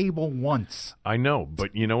that table once. I know,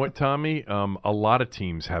 but you know what, Tommy? A lot of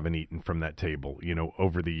teams haven't eaten from that table,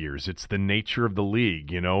 over the years. It's the nature of the league,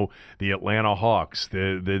 the Atlanta Hawks,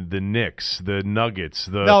 the Knicks, the Nuggets.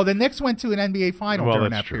 No, the Knicks went to an NBA final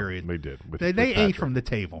during that true. period. They did. They ate from the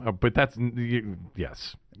table. But that's,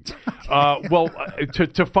 yes.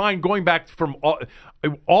 To find, going back from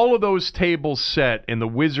all of those tables set, and the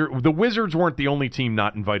Wizards weren't the only team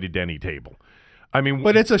not invited to any table. I mean,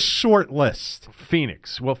 but it's a short list.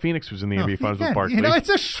 Phoenix. Well, Phoenix was in the NBA Finals with Barkley. It's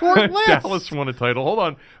a short list. Dallas won a title. Hold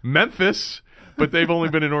on. Memphis, but they've only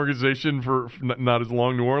been in organization for not as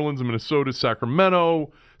long. New Orleans, Minnesota,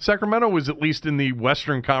 Sacramento. Sacramento was at least in the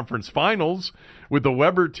Western Conference Finals with the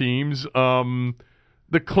Weber teams. The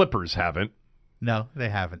Clippers haven't. No, they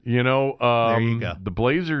haven't. There you go. The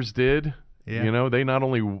Blazers did. Yeah. They not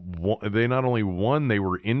only won, they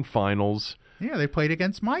were in finals. Yeah, they played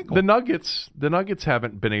against Michael. The Nuggets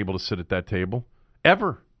haven't been able to sit at that table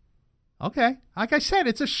ever. Okay. Like I said,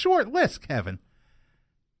 it's a short list, Kevin.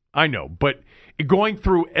 I know, but going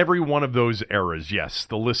through every one of those eras, yes,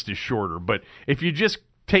 the list is shorter. But if you just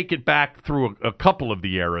take it back through a couple of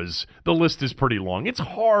the eras, the list is pretty long. It's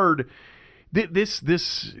hard.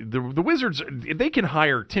 The Wizards, they can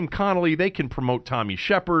hire Tim Connolly, they can promote Tommy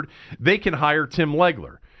Shepard, they can hire Tim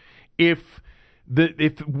Legler. If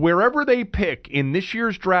wherever they pick in this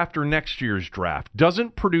year's draft or next year's draft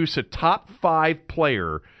doesn't produce a top 5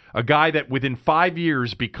 player, a guy that within 5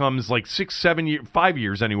 years becomes like 5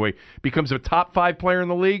 years anyway, becomes a top 5 player in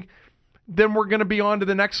the league, then we're going to be on to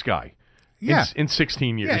the next guy. Yeah. In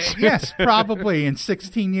 16 years. Yes, probably in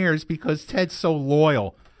 16 years because Ted's so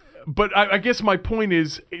loyal. But I guess my point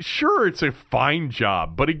is, sure, it's a fine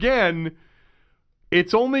job, but again,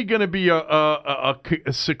 it's only going to be a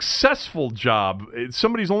successful job.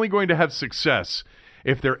 Somebody's only going to have success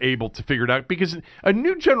if they're able to figure it out, because a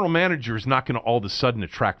new general manager is not going to all of a sudden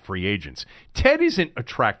attract free agents. Ted isn't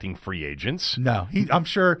attracting free agents. No, I'm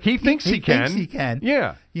sure he thinks he can. Thinks he can.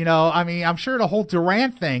 Yeah. I'm sure the whole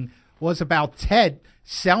Durant thing was about Ted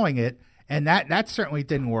selling it, and that certainly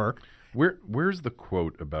didn't work. Where's the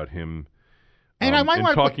quote about him and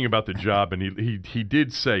talking about the job? And he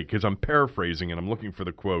did say, because I'm paraphrasing and I'm looking for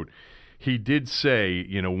the quote, he did say,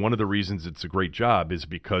 one of the reasons it's a great job is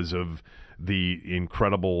because of the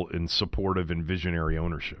incredible and supportive and visionary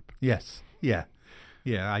ownership. Yes. Yeah.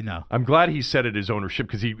 Yeah, I know. I'm glad he said it as ownership,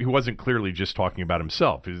 because he wasn't clearly just talking about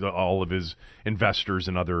himself. All of his investors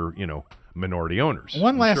and other, minority owners.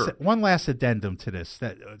 One last addendum to this,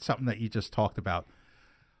 something that you just talked about.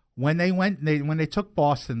 When they took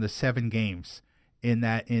Boston to 7 games in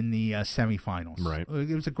the semifinals, right?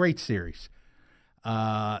 It was a great series.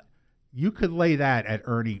 You could lay that at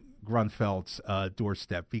Ernie Grunfeld's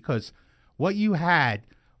doorstep, because what you had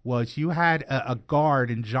was a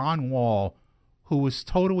guard in John Wall who was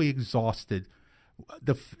totally exhausted.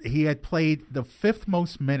 He had played the 5th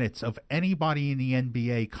most minutes of anybody in the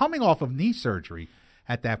NBA, coming off of knee surgery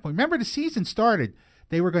at that point. Remember, the season started,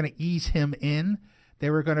 they were going to ease him in. They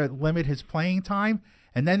were going to limit his playing time,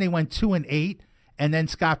 and then they went 2-8, and then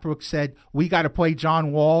Scott Brooks said, we got to play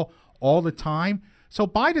John Wall all the time. So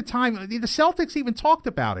by the time, the Celtics even talked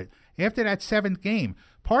about it after that 7th game.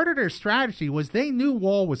 Part of their strategy was they knew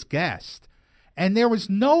Wall was gassed, and there was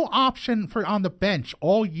no option on the bench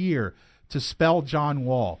all year to spell John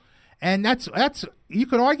Wall. And that's you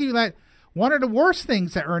could argue that one of the worst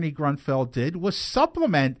things that Ernie Grunfeld did was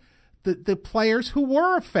supplement the players who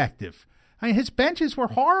were effective. I mean, his benches were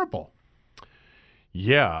horrible.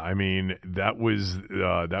 Yeah, I mean, that was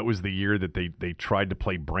the year that they tried to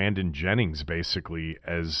play Brandon Jennings basically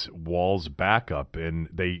as Wall's backup, and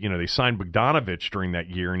they signed Bogdanovich during that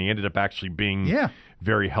year, and he ended up actually being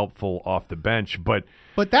very helpful off the bench. But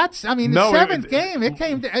that's, I mean, the 7th game, it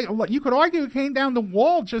came. You could argue it came down to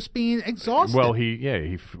Wall just being exhausted. Well,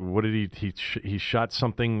 he shot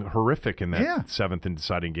something horrific in that 7th and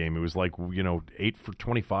deciding game. It was like 8 for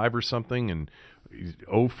 25 or something, and he's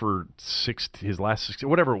 0 for 6, his last 6,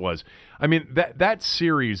 whatever it was. I mean, that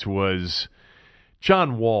series was.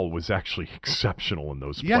 John Wall was actually exceptional in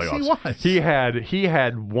those playoffs. Yes, he was. He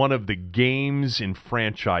had one of the games in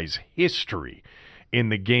franchise history in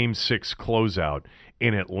the Game 6 closeout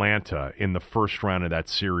in Atlanta in the first round of that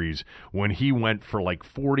series when he went for like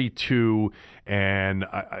 42, and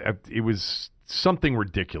it was something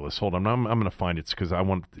ridiculous. Hold on, I'm going to find it because I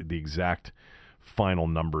want the exact final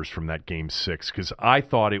numbers from that Game 6 because I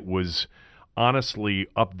thought it was honestly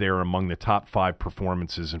up there among the top 5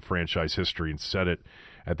 performances in franchise history and said it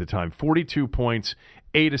at the time. 42 points,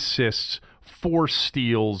 8 assists, 4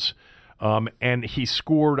 steals, and he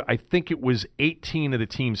scored, I think it was 18 of the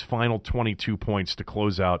team's final 22 points to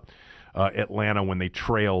close out Atlanta when they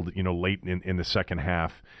trailed, late in the second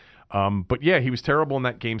half. But yeah, he was terrible in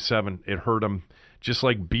that Game 7. It hurt him, just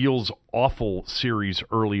like Beal's awful series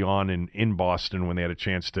early on in Boston when they had a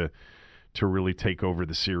chance to really take over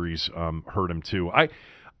the series hurt him too.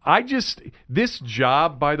 This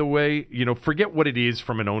job, by the way, forget what it is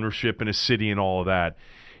from an ownership in a city and all of that.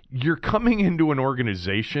 You're coming into an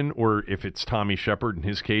organization, or if it's Tommy Shepard, in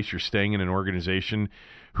his case, you're staying in an organization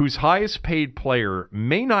whose highest paid player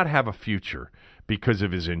may not have a future because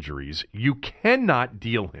of his injuries. You cannot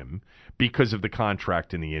deal him because of the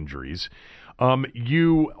contract and the injuries.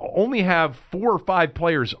 You only have 4 or 5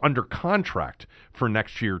 players under contract for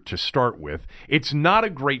next year to start with. It's not a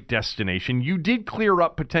great destination. You did clear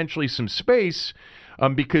up potentially some space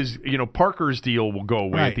because, Parker's deal will go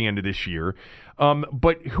away at the end of this year.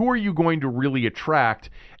 But who are you going to really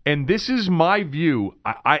attract? And this is my view.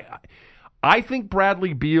 I think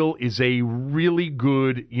Bradley Beal is a really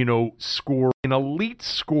good, scorer, an elite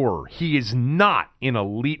scorer. He is not an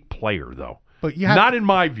elite player, though. But not in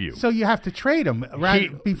my view. So you have to trade him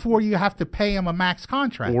before you have to pay him a max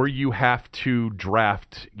contract. Or you have to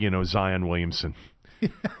draft, Zion Williamson.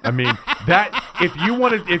 I mean, that if you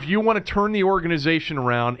want to turn the organization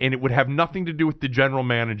around, and it would have nothing to do with the general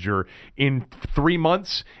manager, in 3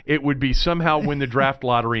 months, it would be somehow win the draft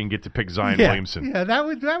lottery and get to pick Zion Williamson. Yeah, that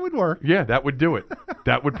would work. Yeah, that would do it.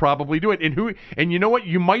 That would probably do it. And you know what?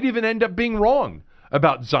 You might even end up being wrong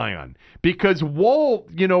about Zion, because Wall,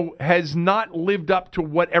 has not lived up to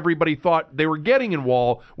what everybody thought they were getting in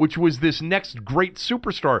Wall, which was this next great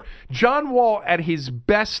superstar. John Wall, at his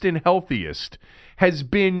best and healthiest, has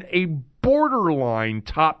been a borderline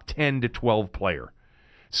top 10 to 12 player.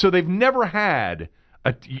 So they've never had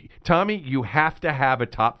Tommy, you have to have a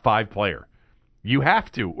top 5 player. You have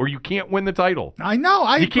to, or you can't win the title. I know.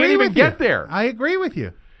 You can't even get there. I agree with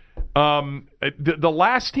you. The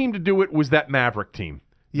last team to do it was that Maverick team.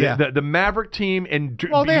 Yeah, the Maverick team, and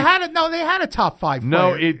they had a top 5 player.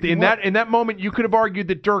 No, in that moment you could have argued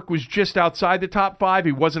that Dirk was just outside the top 5.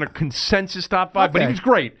 He wasn't a consensus top 5, but he was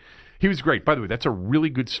great. He was great. By the way, that's a really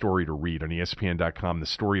good story to read on ESPN.com. The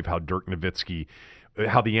story of how Dirk Nowitzki,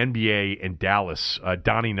 how the NBA and Dallas,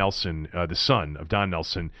 Donnie Nelson, the son of Don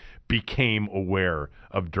Nelson, became aware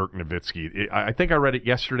of Dirk Nowitzki. I think I read it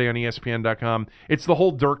yesterday on ESPN.com. It's the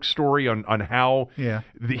whole Dirk story on how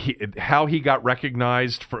how he got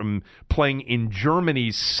recognized from playing in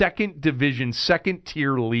Germany's second division, second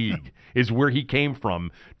tier league is where he came from,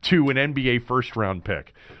 to an NBA first round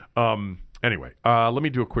pick. Anyway, let me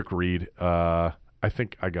do a quick read. I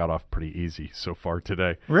think I got off pretty easy so far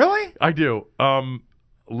today. Really? I do.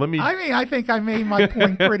 I think I made my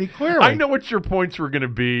point pretty clearly. I know what your points were going to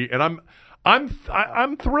be, and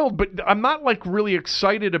I'm thrilled, but I'm not really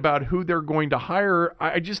excited about who they're going to hire.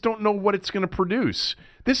 I just don't know what it's going to produce.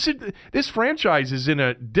 This franchise is in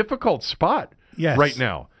a difficult spot right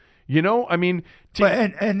now. I mean,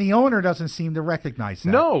 and the owner doesn't seem to recognize that.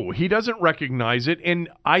 No, he doesn't recognize it, and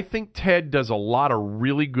I think Ted does a lot of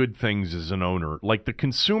really good things as an owner. Like the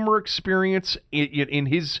consumer experience in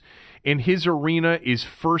his arena is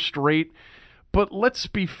first rate. But let's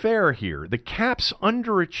be fair here. The Caps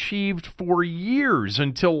underachieved for years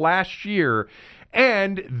until last year,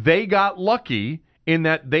 and they got lucky in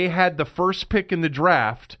that they had the first pick in the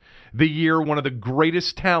draft the year one of the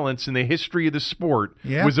greatest talents in the history of the sport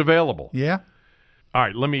was available. Yeah. All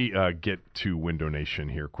right, let me get to Window Nation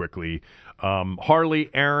here quickly. Harley,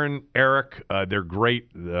 Aaron, Eric, they're great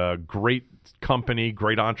company,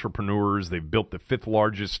 great entrepreneurs. They've built the 5th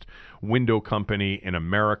largest window company in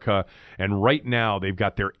America, and right now they've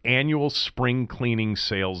got their annual spring cleaning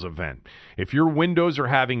sales event. If your windows are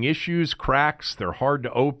having issues, cracks, they're hard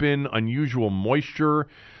to open, unusual moisture,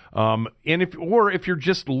 And if you're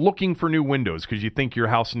just looking for new windows because you think your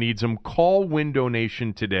house needs them, call Window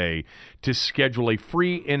Nation today to schedule a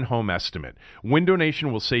free in-home estimate. Window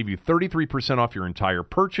Nation will save you 33% off your entire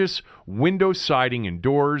purchase, window, siding, and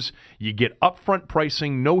doors. You get upfront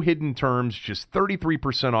pricing, no hidden terms, just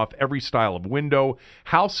 33% off every style of window,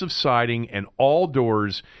 house of siding, and all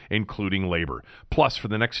doors, including labor. Plus, for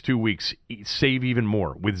the next 2 weeks, save even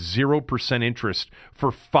more with 0% interest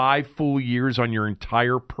for 5 full years on your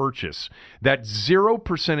entire purchase. That's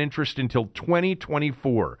 0% interest until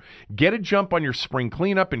 2024. Get a jump on your spring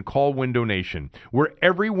cleanup and call Window Nation, where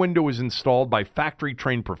every window is installed by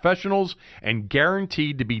factory-trained professionals and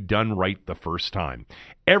guaranteed to be done right the first time.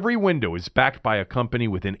 Every window is backed by a company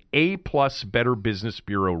with an A-plus Better Business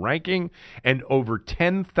Bureau ranking and over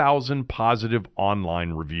 10,000 positive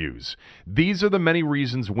online reviews. These are the many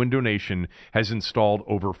reasons Window Nation has installed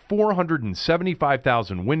over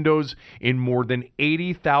 475,000 windows in more than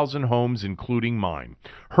 80,000 homes, including mine.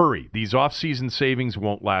 Hurry, these off-season savings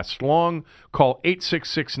won't last long. Call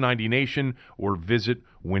 866-90-NATION or visit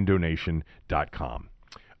windownation.com.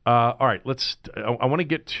 All right, I want to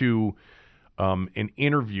get to an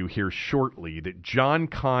interview here shortly that John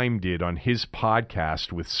Keim did on his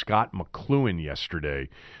podcast with Scot McCloughan yesterday.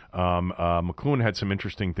 McCloughan had some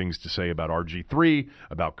interesting things to say about RG3,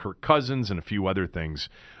 about Kirk Cousins, and a few other things.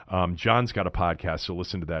 John's got a podcast, so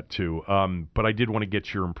listen to that too. But I did want to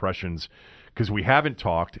get your impressions because we haven't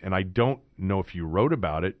talked, and I don't know if you wrote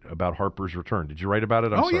about it, about Harper's return. Did you write about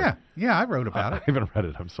it? I'm sorry. Yeah, I wrote about it. I haven't read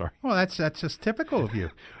it. I'm sorry. Well, that's just typical of you.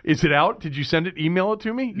 Is it out? Did you send it? Email it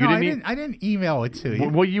to me? No, I didn't email it to you.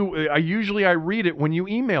 Well, I usually read it when you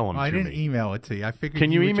email them to me. I didn't email it to you. I figured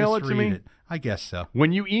Can you email would it just to read me? it. I guess so.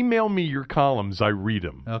 When you email me your columns, I read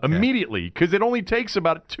them immediately because it only takes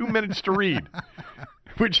about 2 minutes to read,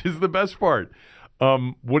 which is the best part.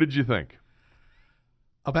 What did you think?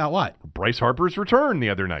 About what? Bryce Harper's return the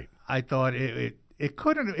other night. I thought it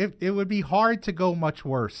couldn't. It would be hard to go much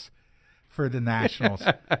worse for the Nationals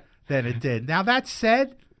than it did. Now that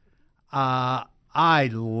said, I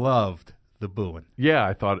loved the booing. Yeah,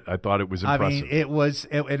 I thought it was impressive. I mean, it was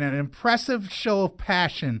an impressive show of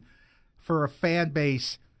passion for a fan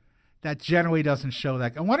base that generally doesn't show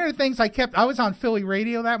that. And one of the things I was on Philly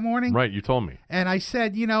radio that morning. Right, you told me. And I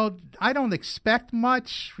said, I don't expect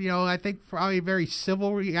much. I think probably a very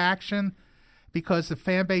civil reaction because the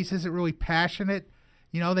fan base isn't really passionate.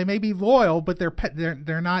 They may be loyal, but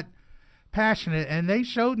they're not passionate. And they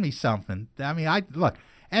showed me something. I mean, look.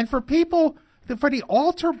 And for the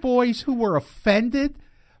altar boys who were offended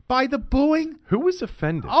by the booing. Who was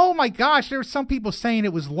offended? Oh my gosh, there were some people saying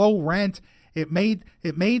it was low rent. It made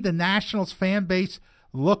the Nationals fan base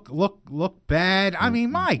look bad. I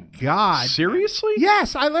mean, my God. Seriously?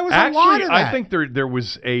 Yes, there was Actually, a lot of that. I think there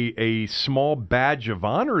was a small badge of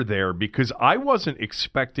honor there because I wasn't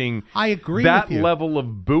expecting I agree that with you. level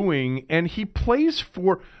of booing, and he plays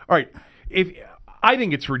for. All right, I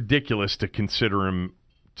think it's ridiculous to consider him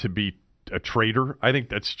to be a traitor. I think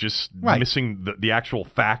that's just missing the actual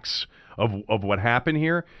facts of what happened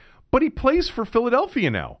here. But he plays for Philadelphia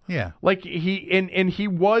now. Yeah. Like he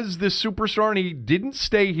was this superstar and he didn't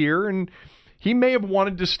stay here and he may have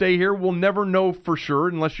wanted to stay here. We'll never know for sure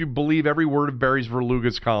unless you believe every word of Barry's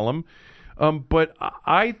Verluga's column. But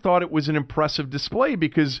I thought it was an impressive display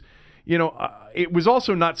because, it was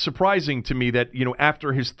also not surprising to me that,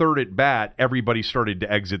 after his third at bat, everybody started to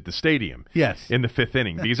exit the stadium. Yes. In the fifth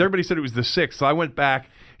inning because everybody said it was the sixth. So I went back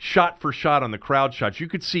shot for shot on the crowd shots. You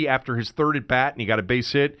could see after his third at bat and he got a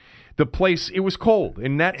base hit, the place, it was cold.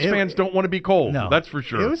 And Nats fans don't want to be cold. No, that's for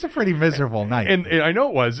sure. It was a pretty miserable night. And I know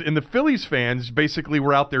it was. And the Phillies fans basically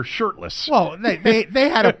were out there shirtless. Well, they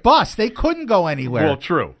had a bus. They couldn't go anywhere. Well,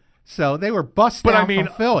 true. So they were bussed down from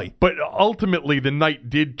Philly. But ultimately, the night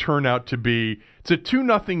did turn out to be, it's a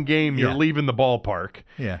 2-0 game. You're leaving the ballpark.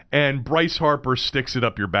 Yeah. And Bryce Harper sticks it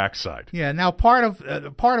up your backside. Yeah. Now, part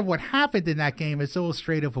of what happened in that game is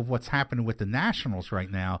illustrative of what's happening with the Nationals right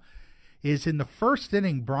now. Is in the first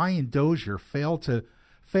inning, Brian Dozier failed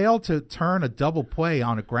to turn a double play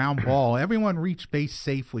on a ground ball. Everyone reached base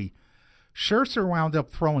safely. Scherzer wound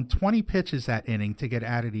up throwing 20 pitches that inning to get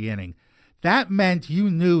out of the inning. That meant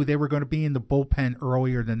you knew they were going to be in the bullpen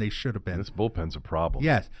earlier than they should have been. This bullpen's a problem.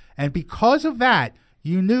 Yes, and because of that,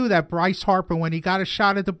 you knew that Bryce Harper, when he got a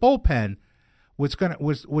shot at the bullpen, was going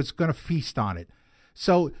to feast on it.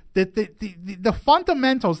 So the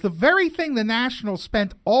fundamentals, the very thing the Nationals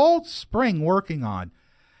spent all spring working on,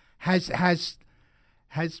 has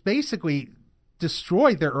basically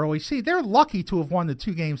destroyed their early season. They're lucky to have won the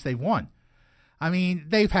 2 games they've won. I mean,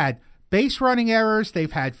 they've had base running errors,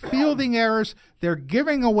 they've had fielding errors, they're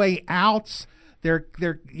giving away outs, They're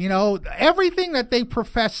everything that they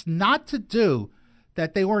profess not to do,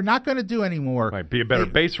 that they were not going to do anymore. Right, be a better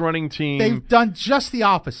base running team. They've done just the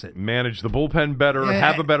opposite. Manage the bullpen better,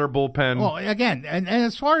 have a better bullpen. Well, again, and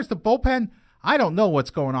as far as the bullpen, I don't know what's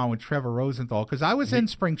going on with Trevor Rosenthal because I was in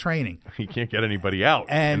spring training. He can't get anybody out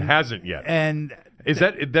and hasn't yet. And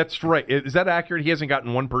that's right. Is that accurate? He hasn't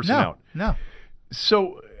gotten one person out. No.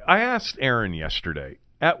 So I asked Aaron yesterday,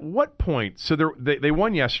 at what point, so they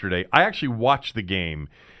won yesterday. I actually watched the game.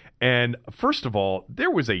 And first of all,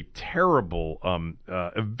 there was a terrible,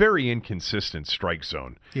 a very inconsistent strike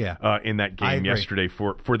zone in that game yesterday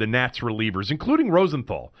for the Nats relievers, including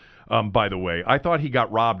Rosenthal, by the way. I thought he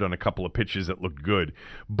got robbed on a couple of pitches that looked good.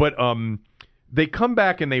 But they come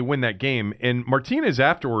back and they win that game. And Martinez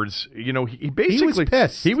afterwards, he basically... He was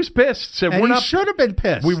pissed. He was pissed. Said, and he should have been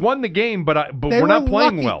pissed. We won the game, but we're not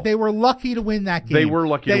playing well. They were lucky to win that game. They were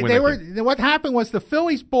lucky to win that game. What happened was the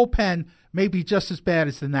Phillies bullpen may be just as bad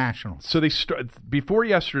as the Nationals. So before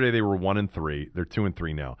yesterday, they were 1-3. They're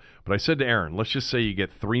 2-3 now. But I said to Aaron, let's just say you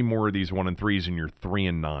get 3 more of these 1-3s and you're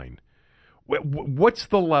 3-9. What's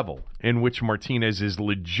the level in which Martinez is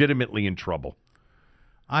legitimately in trouble?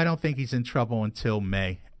 I don't think he's in trouble until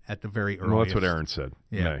May at the very earliest. Well, that's what Aaron said.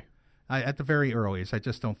 Yeah. May. At the very earliest. I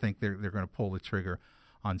just don't think they're going to pull the trigger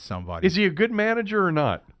on somebody. Is he a good manager or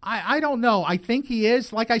not? I don't know. I think he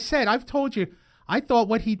is. Like I said, I've told you, I thought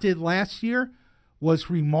what he did last year was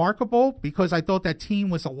remarkable because I thought that team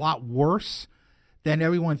was a lot worse than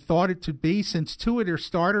everyone thought it to be since 2 of their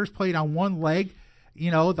starters played on one leg,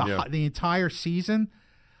 the entire season.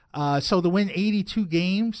 So to win 82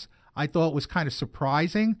 games, I thought was kind of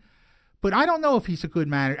surprising. But I don't know if he's a good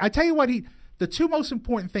manager. I tell you what, the 2 most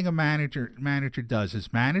important thing a manager does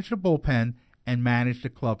is manage the bullpen and manage the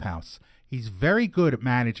clubhouse. He's very good at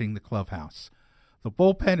managing the clubhouse. The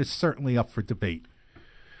bullpen is certainly up for debate.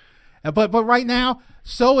 But right now,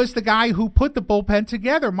 so is the guy who put the bullpen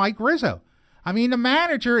together, Mike Rizzo. I mean, the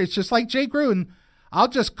manager is just like Jay Gruden. I'll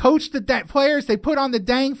just coach the players they put on the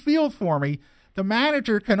dang field for me. The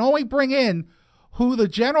manager can only bring in who the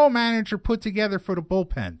general manager put together for the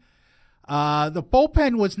bullpen. The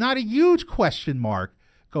bullpen was not a huge question mark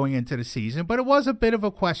going into the season, but it was a bit of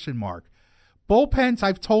a question mark. Bullpens,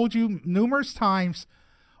 I've told you numerous times,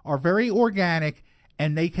 are very organic,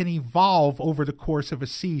 and they can evolve over the course of a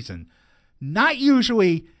season. Not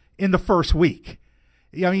usually in the first week.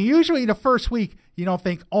 I mean, usually in the first week, you don't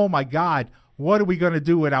think, oh, my God, what are we going to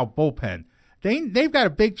do with our bullpen? They've got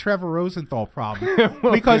a big Trevor Rosenthal problem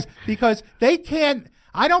because they can't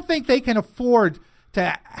 – I don't think they can afford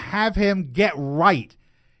to have him get right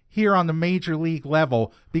here on the major league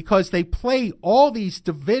level because they play all these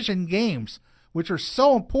division games, which are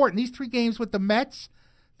so important. These 3 games with the Mets –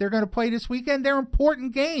 they're going to play this weekend. They're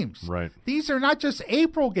important games. Right. These are not just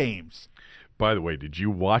April games. By the way, did you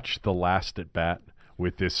watch the last at bat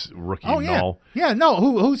with this rookie Null? Yeah, no,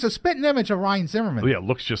 who's a spitting image of Ryan Zimmerman. Oh, yeah,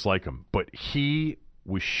 looks just like him. But he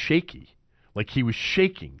was shaky. Like he was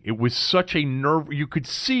shaking. It was such a nerve. You could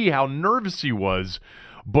see how nervous he was.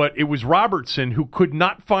 But it was Robertson who could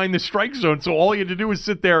not find the strike zone. So all he had to do was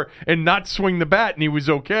sit there and not swing the bat, and he was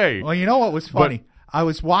okay. Well, you know what was funny? I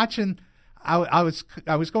was watching – I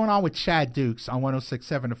was going on with Chad Dukes on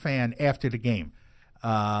 106.7 The Fan after the game.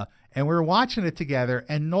 And we were watching it together,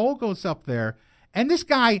 and Noel goes up there, and this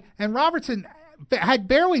guy, and Robertson had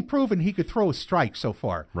barely proven he could throw a strike so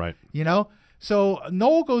far. Right. So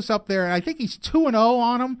Noel goes up there, and I think he's 2-0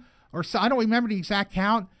 on him, or so, I don't remember the exact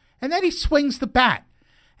count, and then he swings the bat.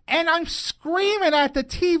 And I'm screaming at the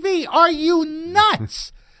TV, are you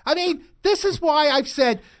nuts? I mean, this is why I've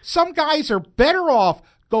said some guys are better off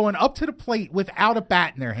going up to the plate without a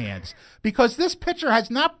bat in their hands because this pitcher has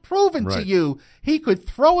not proven to you he could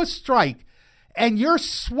throw a strike, and you're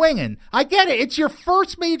swinging. I get it. It's your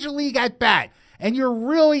first major league at bat, and you're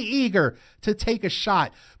really eager to take a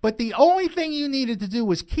shot. But the only thing you needed to do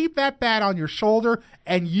was keep that bat on your shoulder,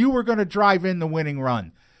 and you were going to drive in the winning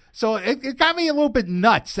run. So it got me a little bit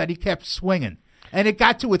nuts that he kept swinging, and it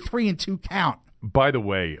got to a 3-2 count. By the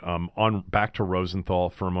way, on back to Rosenthal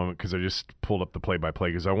for a moment because I just pulled up the play-by-play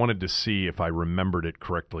because I wanted to see if I remembered it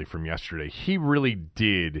correctly from yesterday. He really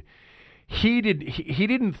did. He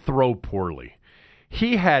didn't throw poorly.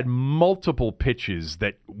 He had multiple pitches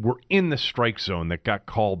that were in the strike zone that got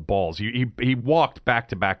called balls. He walked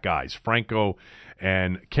back-to-back guys, Franco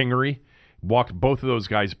and Kingery. Walked both of those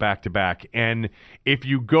guys back-to-back. And if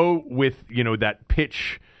you go with, that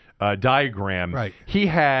pitch diagram, right, he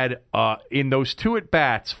had, in those 2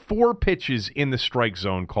 at-bats, 4 pitches in the strike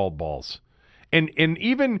zone called balls. And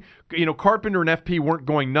even, Carpenter and FP weren't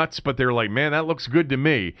going nuts, but they're like, man, that looks good to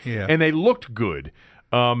me. Yeah. And they looked good.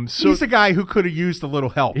 So he's a guy who could have used a little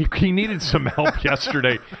help. He needed some help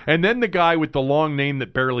yesterday. And then the guy with the long name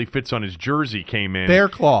that barely fits on his jersey came in. Bear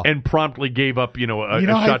Claw. And promptly gave up, a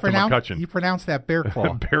shot to McCutcheon. You pronounce that Bear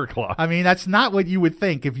Claw. Bear Claw. I mean, that's not what you would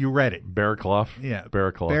think if you read it. Bear Claw? Yeah.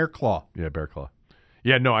 Bear Claw. Bear Claw. Yeah, Bear Claw.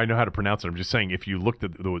 Yeah, no, I know how to pronounce it. I'm just saying if you looked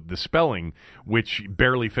at the spelling, which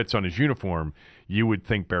barely fits on his uniform, you would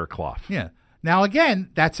think Bear Claw. Yeah. Now, again,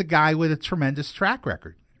 that's a guy with a tremendous track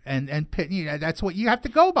record. And that's what you have to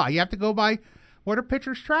go by. You have to go by what a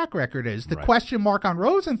pitcher's track record is. The question mark on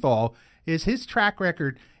Rosenthal is his track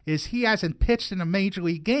record is he hasn't pitched in a major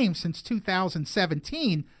league game since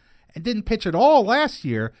 2017 and didn't pitch at all last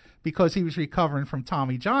year because he was recovering from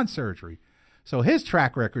Tommy John surgery. So his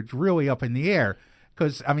track record's really up in the air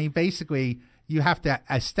because, I mean, basically you have to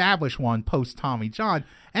establish one post Tommy John.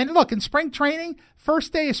 And look, in spring training,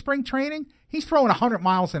 first day of spring training, he's throwing 100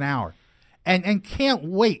 miles an hour. And can't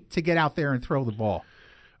wait to get out there and throw the ball.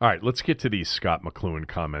 All right, let's get to these Scott McCloughan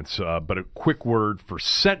comments, but a quick word for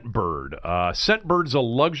Scentbird. Scentbird's a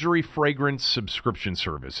luxury fragrance subscription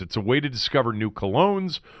service. It's a way to discover new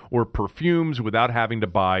colognes or perfumes without having to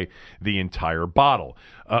buy the entire bottle.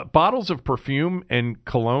 Bottles of perfume and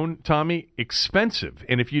cologne, Tommy, expensive.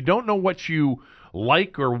 And if you don't know what you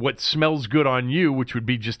like or what smells good on you, which would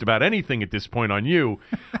be just about anything at this point on you,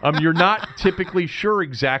 you're not typically sure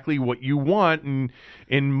exactly what you want, and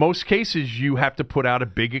in most cases you have to put out a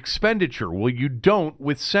big expenditure. Well, you don't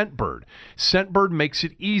with Scentbird. Scentbird makes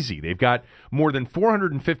it easy. They've got more than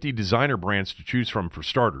 450 designer brands to choose from for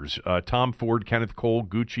starters. Tom Ford, Kenneth Cole,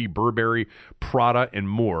 Gucci, Burberry, Prada, and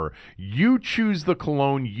more. You choose the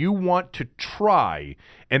cologne you want to try,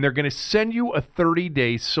 and they're going to send you a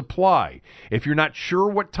 30-day supply. If you're not sure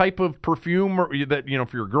what type of perfume or that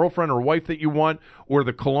for your girlfriend or wife that you want, or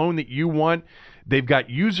the cologne that you want, they've got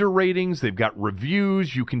user ratings, they've got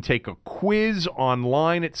reviews. You can take a quiz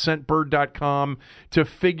online at scentbird.com to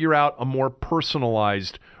figure out a more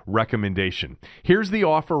personalized recommendation. Here's the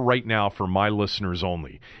offer right now for my listeners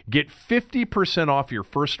only. Get 50% off your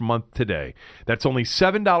first month today. That's only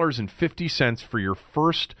 $7.50 for your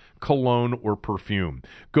first cologne or perfume.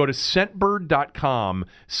 Go to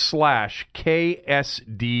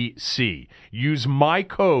scentbird.com/KSDC. Use my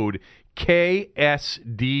code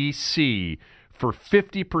KSDC for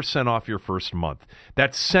 50% off your first month.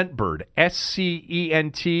 That's Scentbird,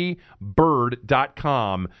 SCENT,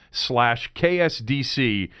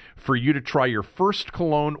 bird.com/KSDC for you to try your first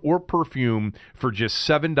cologne or perfume for just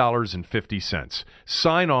 $7.50.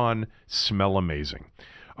 Sign on, smell amazing.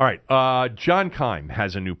 All right, John Keim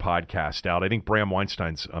has a new podcast out. I think Bram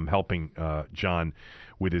Weinstein's helping John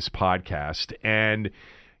with his podcast, and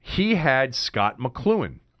he had Scott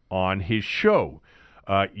McCloughan on his show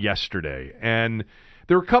yesterday. And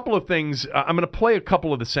there are a couple of things. I'm going to play a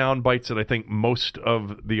couple of the sound bites that I think most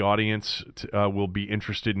of the audience will be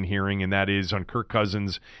interested in hearing, and that is on Kirk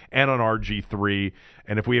Cousins and on RG3.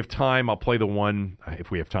 And if we have time, I'll play the one,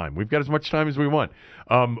 if we have time. We've got as much time as we want.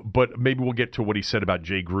 But maybe we'll get to what he said about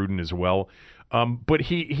Jay Gruden as well. But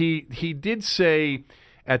he did say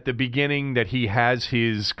at the beginning that he has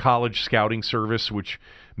his college scouting service, which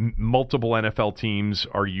multiple NFL teams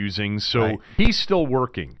are using. So he's still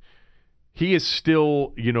working. He is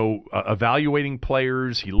still, evaluating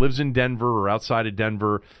players. He lives in Denver or outside of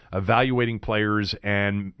Denver, evaluating players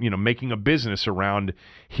and, making a business around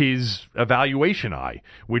his evaluation eye,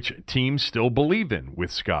 which teams still believe in with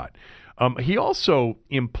Scott. He also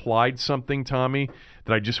implied something, Tommy,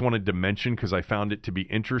 that I just wanted to mention because I found it to be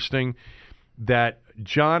interesting, that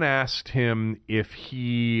John asked him if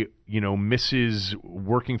he, misses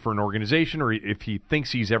working for an organization or if he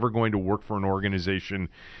thinks he's ever going to work for an organization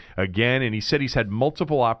again. And he said he's had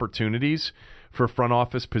multiple opportunities for front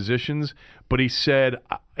office positions, but he said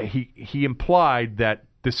he implied that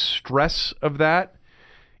the stress of that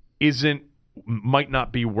might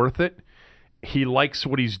not be worth it. He likes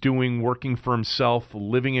what he's doing, working for himself,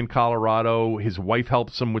 living in Colorado. His wife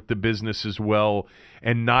helps him with the business as well,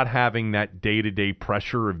 and not having that day-to-day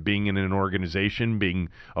pressure of being in an organization, being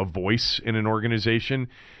a voice in an organization.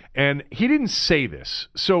 And he didn't say this,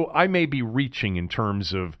 so I may be reaching in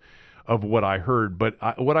terms of what I heard, but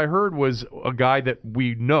what I heard was a guy that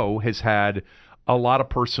we know has had a lot of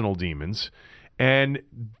personal demons. And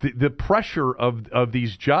the pressure of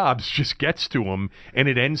these jobs just gets to him, and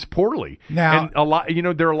it ends poorly. Now,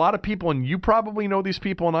 and there are a lot of people, and you probably know these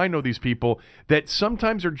people, and I know these people, that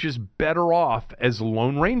sometimes are just better off as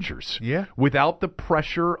lone rangers. Yeah. Without the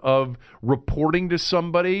pressure of reporting to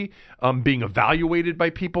somebody, being evaluated by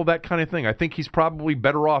people, that kind of thing. I think he's probably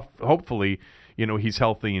better off, hopefully, he's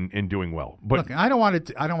healthy and doing well. But look, I don't want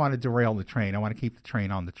to derail the train. I want to keep the train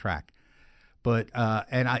on the track. But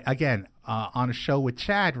and I again on a show with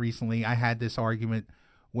Chad recently, I had this argument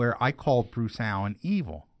where I called Bruce Allen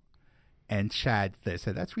evil, and Chad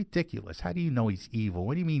said, "That's ridiculous. How do you know he's evil?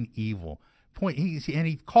 What do you mean evil?" And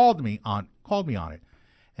he called me on it,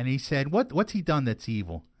 and he said, "What's he done that's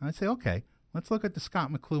evil?" And I said, "Okay, let's look at the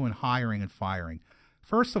Scot McCloughan hiring and firing.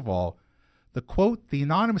 First of all, the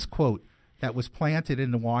anonymous quote that was planted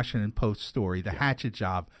in the Washington Post story, the hatchet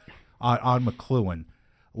job on McCloughan,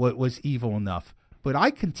 was evil enough. But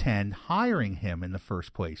I contend hiring him in the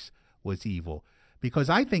first place was evil, because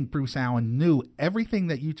I think Bruce Allen knew everything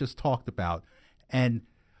that you just talked about and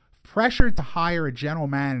pressured to hire a general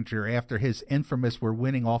manager after his infamous "we're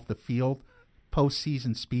winning off the field"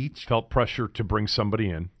 postseason speech. Felt pressure to bring somebody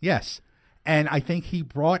in. Yes. And I think he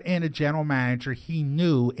brought in a general manager he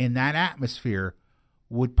knew in that atmosphere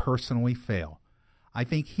would personally fail. I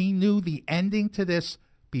think he knew the ending to this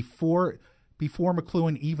before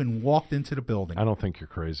McCloughan even walked into the building. I don't think you're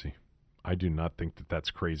crazy. I do not think that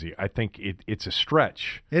that's crazy. I think it's a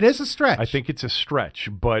stretch. It is a stretch. I think it's a stretch,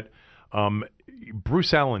 but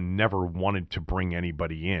Bruce Allen never wanted to bring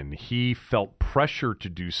anybody in. He felt pressure to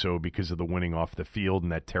do so because of the winning off the field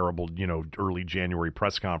and that terrible, early January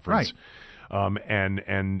press conference. Right.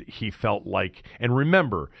 And he felt like, and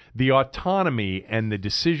remember, the autonomy and the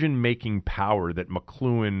decision-making power that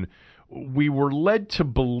McCloughan, we were led to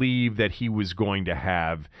believe that he was going to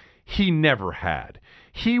have, he never had.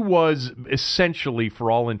 He was essentially,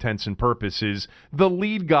 for all intents and purposes, the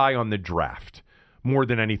lead guy on the draft more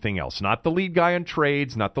than anything else. Not the lead guy on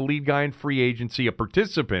trades, not the lead guy in free agency, a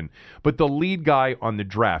participant, but the lead guy on the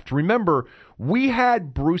draft. Remember, we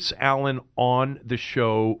had Bruce Allen on the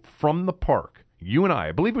show from the park. You and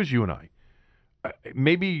I believe it was you and I.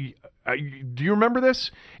 Do you remember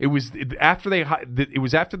this? It was after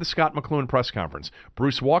the Scot McCloughan press conference.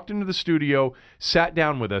 Bruce walked into the studio, sat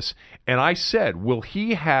down with us, and I said, "Will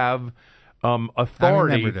he have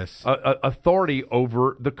authority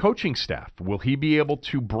over the coaching staff? Will he be able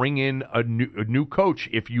to bring in a new coach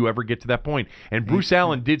if you ever get to that point?" And Bruce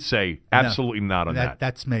Allen did say, "Absolutely not on that.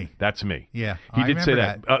 That's me. That's me." Yeah, he did say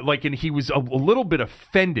that. And he was a little bit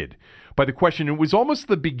offended by the question. It was almost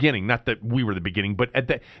the beginning, not that we were the beginning, but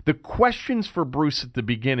at the questions for Bruce at the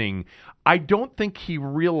beginning, I don't think he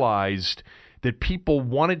realized that people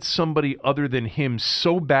wanted somebody other than him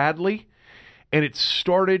so badly, and it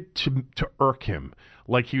started to irk him.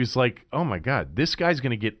 Like he was like, "Oh my God, this guy's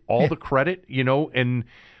going to get all the credit," and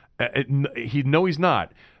he's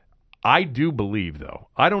not. I do believe, though,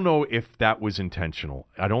 I don't know if that was intentional.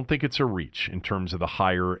 I don't think it's a reach in terms of the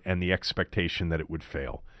hire and the expectation that it would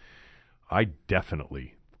fail. I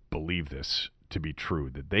definitely believe this to be true,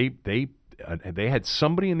 that they had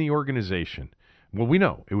somebody in the organization. Well, we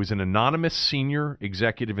know it was an anonymous senior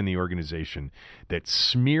executive in the organization that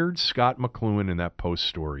smeared Scot McCloughan in that Post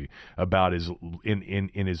story about in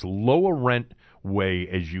his lower rent way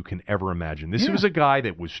as you can ever imagine. This was a guy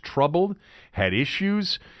that was troubled, had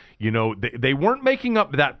issues. They weren't making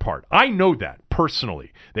up that part. I know that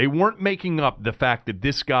personally. They weren't making up the fact that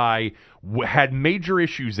this guy had major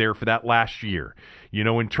issues there for that last year,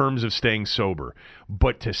 in terms of staying sober.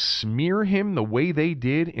 But to smear him the way they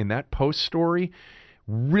did in that Post story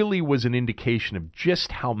really was an indication of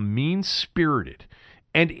just how mean-spirited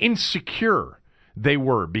and insecure they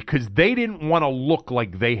were, because they didn't want to look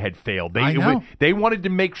like they had failed. They wanted to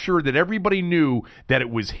make sure that everybody knew that it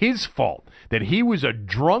was his fault, that he was a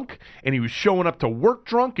drunk and he was showing up to work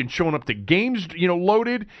drunk and showing up to games,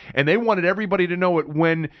 loaded, and they wanted everybody to know it,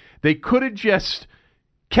 when they could have just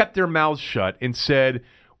kept their mouths shut and said,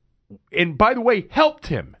 and by the way, helped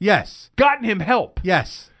him. Yes. Gotten him help.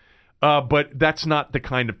 Yes. But that's not the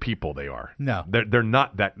kind of people they are. No, they're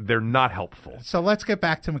not that. They're not helpful. So let's get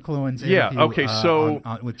back to McCloughan's interview. Yeah. Okay. So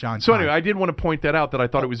with John. So anyway, I did want to point that out. That I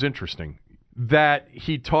thought it was interesting that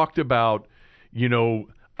he talked about.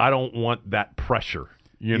 I don't want that pressure.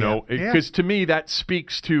 Because to me that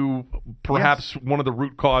speaks to perhaps one of the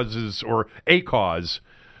root causes or a cause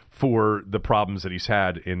for the problems that he's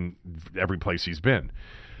had in every place he's been.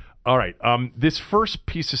 All right. This first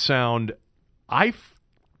piece of sound,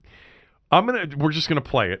 we're just gonna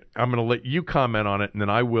play it. I'm gonna let you comment on it, and then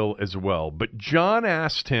I will as well. But John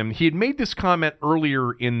asked him. He had made this comment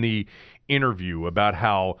earlier in the interview about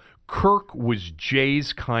how Kirk was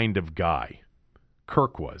Jay's kind of guy.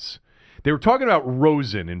 Kirk was. They were talking about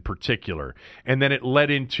Rosen in particular, and then it led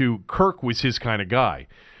into Kirk was his kind of guy.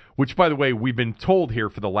 Which, by the way, we've been told here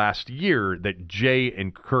for the last year that Jay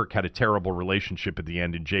and Kirk had a terrible relationship at the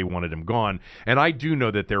end, and Jay wanted him gone. And I do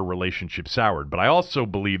know that their relationship soured, but I also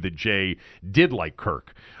believe that Jay did like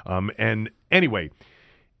Kirk. And anyway,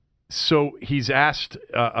 So he's asked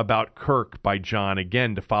about Kirk by John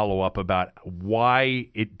again to follow up about why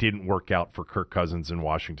it didn't work out for Kirk Cousins in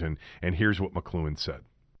Washington. And here's what McCloughan said.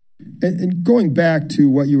 And going back to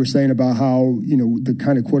what you were saying about how, the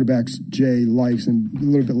kind of quarterbacks Jay likes and a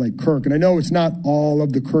little bit like Kirk, and I know it's not all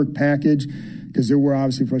of the Kirk package because there were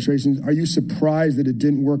obviously frustrations. Are you surprised that it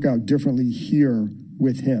didn't work out differently here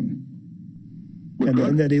with him?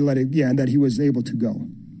 And that he and that he was able to go?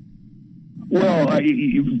 Well,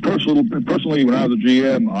 personally, when I was a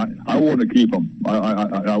GM, I wanted to keep him.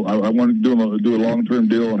 I wanted to do a long-term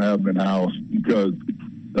deal and have him in-house because,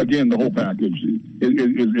 again, the whole package.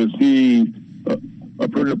 Is he a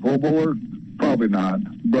pretty Pro Bowler? Probably not,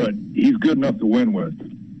 but he's good enough to win with.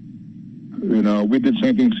 We did the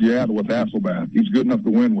same thing in Seattle with Hasselbath. He's good enough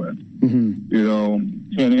to win with.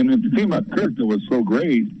 Mm-hmm. And the thing about Kirk that was so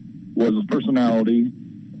great was his personality.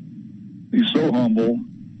 He's so humble,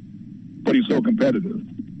 but he's so competitive.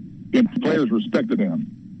 And players respected him,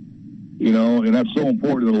 and that's so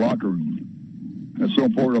important in the locker room. That's so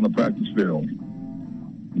important on the practice field,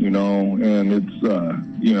 and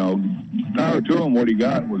it's, power to him, what he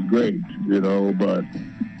got was great, but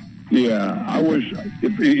yeah, I wish,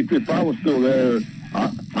 if I was still there,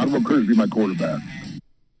 I'd want Kirk to be my quarterback.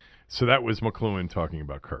 So that was McCloughan talking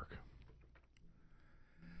about Kirk.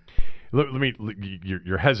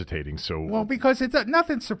 You're hesitating. So well, because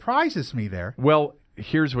nothing surprises me there. Well,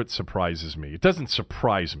 here's what surprises me. It doesn't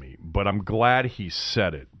surprise me, but I'm glad he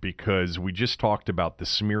said it because we just talked about the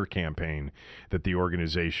smear campaign that the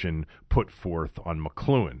organization put forth on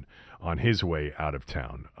McCloughan on his way out of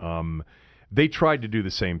town. They tried to do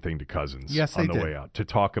the same thing to Cousins on the way out, to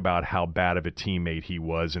talk about how bad of a teammate he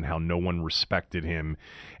was and how no one respected him.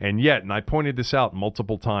 And yet, and I pointed this out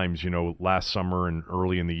multiple times, last summer and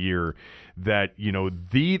early in the year, that,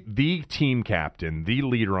 the team captain, the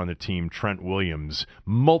leader on the team, Trent Williams,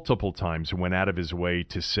 multiple times went out of his way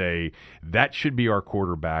to say, that should be our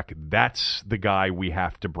quarterback. That's the guy we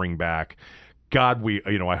have to bring back. God,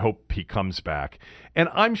 I hope he comes back. And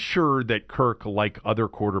I'm sure that Kirk, like other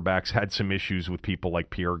quarterbacks, had some issues with people like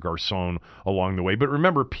Pierre Garçon along the way. But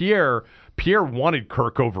remember, Pierre wanted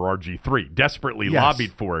Kirk over RG3, desperately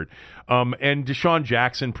lobbied for it. And Deshaun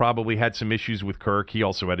Jackson probably had some issues with Kirk. He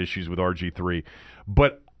also had issues with RG3.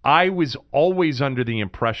 But I was always under the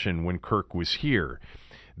impression when Kirk was here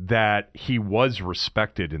that he was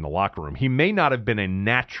respected in the locker room. He may not have been a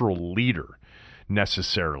natural leader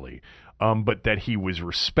necessarily, but that he was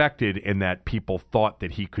respected and that people thought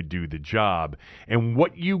that he could do the job. And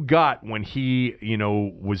what you got when he,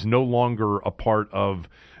 was no longer a part of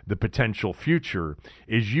the potential future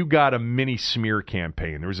is you got a mini smear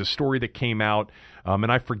campaign. There was a story that came out,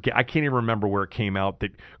 and I can't even remember where it came out,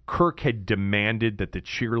 that Kirk had demanded that the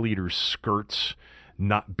cheerleaders' skirts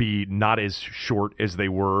not as short as they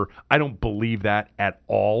were. I don't believe that at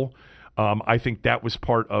all. I think that was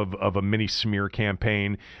part of a mini smear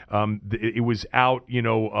campaign. It was out,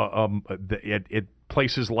 at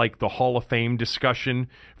places like the Hall of Fame discussion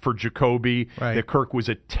for Jacoby, that Kirk was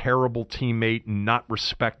a terrible teammate, not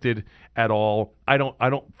respected at all. I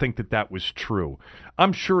don't think that was true.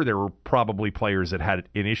 I'm sure there were probably players that had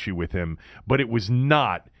an issue with him, but it was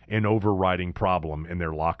not an overriding problem in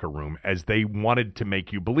their locker room as they wanted to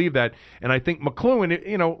make you believe that. And I think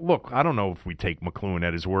McCloughan, look, I don't know if we take McCloughan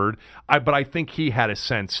at his word, but I think he had a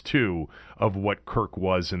sense, too, of what Kirk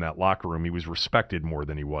was in that locker room. He was respected more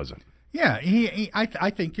than he wasn't. Yeah, I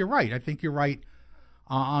think you're right. I think you're right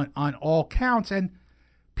on all counts. And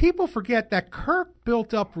people forget that Kirk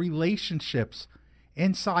built up relationships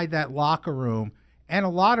inside that locker room and a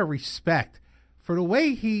lot of respect for the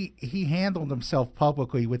way he handled himself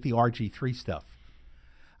publicly with the RG3 stuff.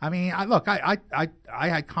 I mean, I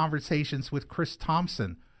had conversations with Chris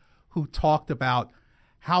Thompson who talked about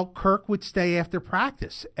how Kirk would stay after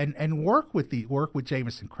practice and work with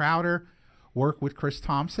Jamison Crowder, work with Chris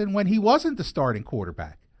Thompson when he wasn't the starting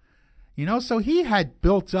quarterback. So he had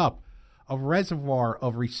built up a reservoir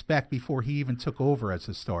of respect before he even took over as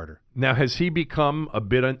a starter. Now, has he become a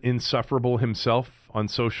bit insufferable himself on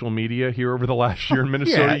social media here over the last year in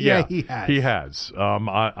Minnesota? Yeah, he has. He has.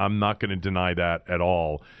 I'm not going to deny that at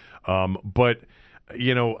all. But,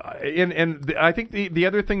 and I think the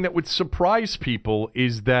other thing that would surprise people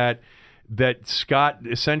is that Scott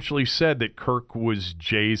essentially said that Kirk was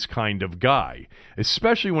Jay's kind of guy,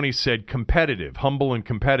 especially when he said competitive, humble and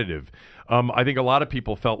competitive. I think a lot of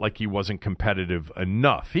people felt like he wasn't competitive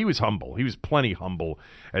enough. He was humble. He was plenty humble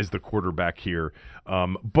as the quarterback here.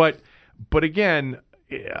 But again,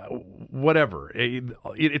 whatever.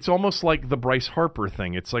 It's almost like the Bryce Harper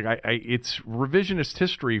thing. It's like it's revisionist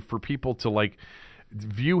history for people to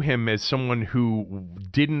view him as someone who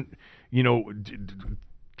didn't,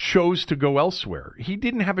 chose to go elsewhere. He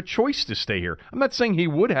didn't have a choice to stay here. I'm not saying he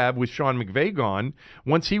would have with Sean McVay gone.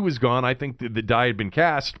 Once he was gone, I think the die had been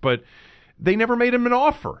cast, but they never made him an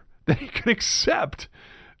offer that he could accept.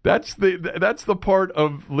 That's the part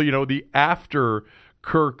of, the after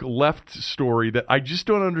Kirk left story that I just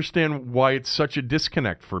don't understand why it's such a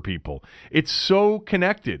disconnect for people. It's so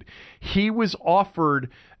connected. He was offered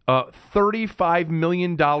 $35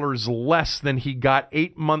 million less than he got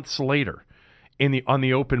 8 months later on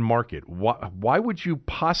the open market. Why would you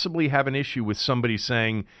possibly have an issue with somebody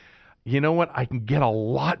saying, you know what, I can get a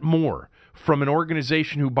lot more from an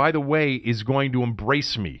organization who, by the way, is going to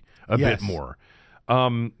embrace me a bit more?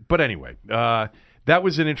 But anyway, that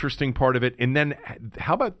was an interesting part of it. And then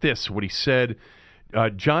how about this, what he said?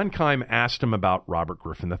 John Keim asked him about Robert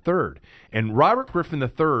Griffin III. And Robert Griffin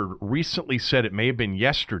III recently said, it may have been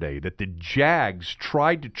yesterday, that the Jags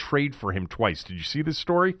tried to trade for him twice. Did you see this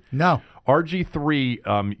story? No.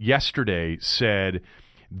 RG3 yesterday said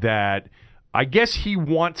that I guess he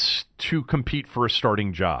wants to compete for a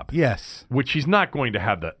starting job. Yes. Which he's not going to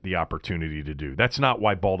have the opportunity to do. That's not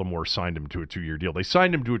why Baltimore signed him to a 2-year deal. They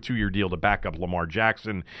signed him to a 2-year deal to back up Lamar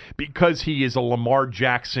Jackson because he is a Lamar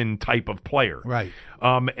Jackson type of player. Right.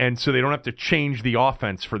 And so they don't have to change the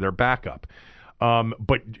offense for their backup.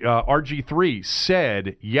 But RG3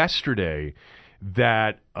 said yesterday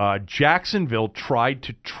that Jacksonville tried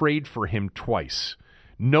to trade for him twice.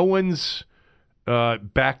 No one's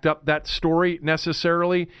backed up that story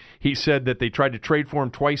necessarily. He said that they tried to trade for him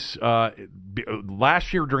twice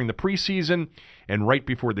last year during the preseason and right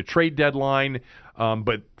before the trade deadline,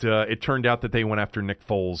 but it turned out that they went after Nick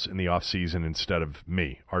Foles in the offseason instead of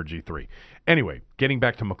me, RG3. Anyway, getting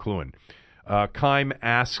back to McCloughan, Keim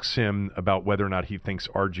asks him about whether or not he thinks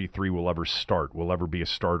RG3 will ever be a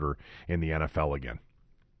starter in the NFL again.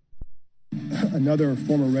 Another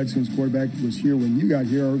former Redskins quarterback was here when you got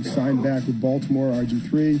here, signed back with Baltimore,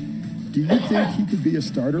 RG3. Do you think he could be a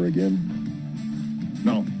starter again?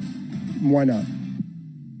 No. Why not?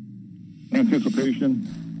 Anticipation,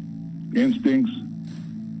 instincts,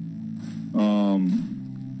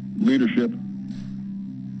 leadership.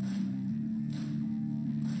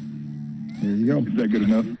 There you go. Is that good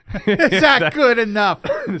enough? Is that good enough?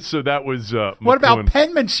 So that was what about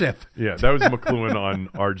penmanship? Yeah, that was McCloughan on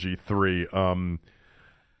RG3. Oh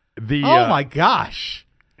my gosh!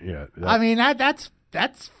 Yeah, I mean that's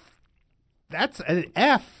an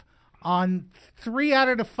F on 3 out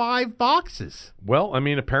of the 5 boxes. Well, I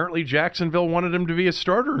mean, apparently Jacksonville wanted him to be a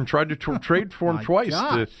starter and tried to trade for him twice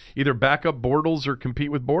to either back up Bortles or compete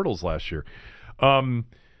with Bortles last year.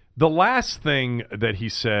 The last thing that he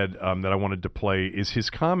said that I wanted to play is his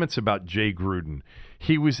comments about Jay Gruden.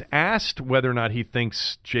 He was asked whether or not he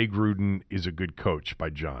thinks Jay Gruden is a good coach by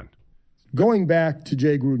John. Going back to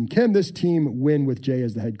Jay Gruden, can this team win with Jay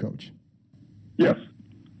as the head coach? Yes.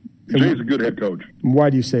 Jay's a good head coach. Why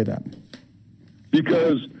do you say that?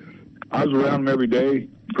 Because I was around him every day,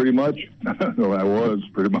 pretty much. No, I was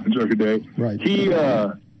pretty much every day. Right. He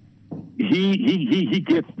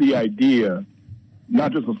gets the idea.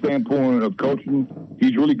 Not just a standpoint of coaching.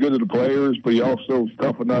 He's really good at the players, but he also is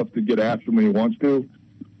tough enough to get after them when he wants to.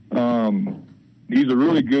 He's a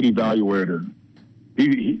really good evaluator.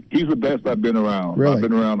 He's the best I've been around. Really? I've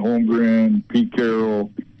been around Holmgren, Pete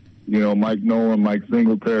Carroll, Mike Nolan, Mike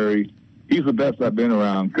Singletary. He's the best I've been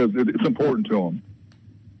around because it's important to him.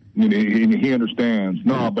 He understands.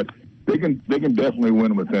 No, but they can definitely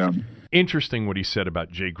win with him. Interesting what he said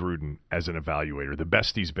about Jay Gruden as an evaluator, the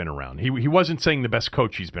best he's been around. He wasn't saying the best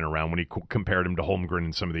coach he's been around when he compared him to Holmgren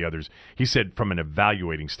and some of the others. He said from an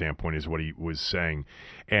evaluating standpoint is what he was saying.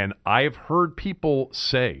 And I have heard people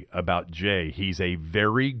say about Jay, he's a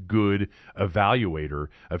very good evaluator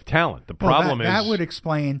of talent. The problem is... That would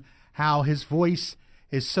explain how his voice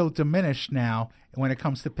is so diminished now when it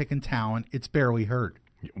comes to picking talent. It's barely heard.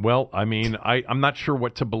 Well, I mean, I'm not sure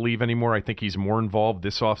what to believe anymore. I think he's more involved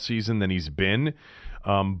this offseason than he's been.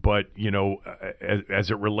 But,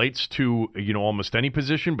 as it relates to, almost any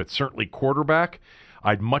position, but certainly quarterback,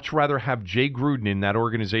 I'd much rather have Jay Gruden in that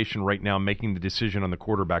organization right now making the decision on the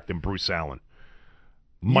quarterback than Bruce Allen.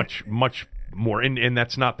 Much more. And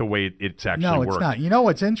that's not the way it's actually worked. No, it's not. You know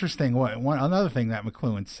what's interesting? Another thing that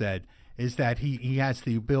McCloughan said is that he has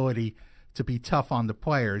the ability to be tough on the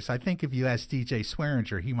players. I think if you ask DJ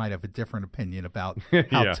Swearinger, he might have a different opinion about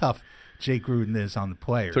how Yeah. tough Jay Gruden is on the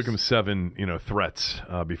players. Took him 7, threats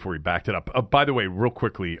before he backed it up. By the way, real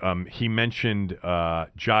quickly, he mentioned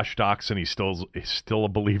Josh Doxson. He's still a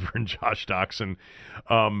believer in Josh Doxson.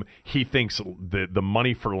 He thinks the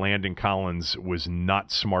money for Landon Collins was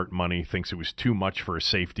not smart money. Thinks it was too much for a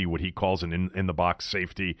safety, what he calls an in the box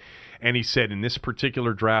safety. And he said in this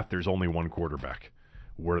particular draft, there's only one quarterback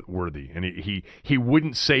worthy, and he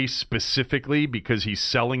wouldn't say specifically because he's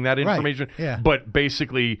selling that information. Right. Yeah. But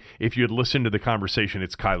basically, if you had listened to the conversation,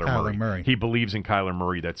 it's Kyler Murray. He believes in Kyler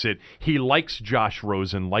Murray. That's it. He likes Josh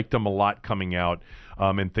Rosen, liked him a lot coming out,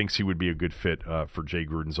 and thinks he would be a good fit for Jay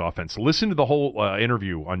Gruden's offense. Listen to the whole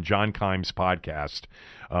interview on John Keim's podcast,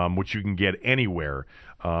 which you can get anywhere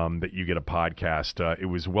that you get a podcast. It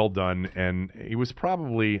was well done, and it was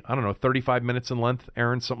probably, 35 minutes in length,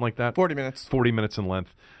 Aaron, something like that? 40 minutes. 40 minutes in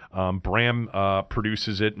length. Bram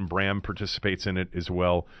produces it, and Bram participates in it as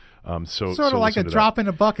well. Sort of like a drop in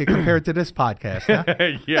a bucket compared to this podcast, huh?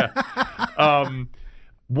 Yeah.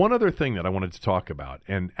 One other thing that I wanted to talk about,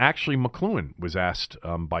 and actually McCloughan was asked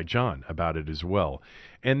by John about it as well,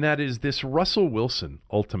 and that is this Russell Wilson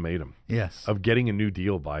ultimatum of getting a new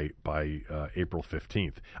deal by April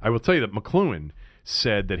 15th. I will tell you that McCloughan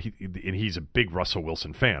said that he's a big Russell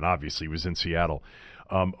Wilson fan. Obviously, he was in Seattle.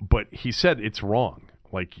 But he said it's wrong.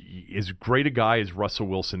 Like, as great a guy as Russell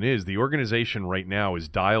Wilson is, the organization right now is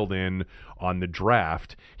dialed in on the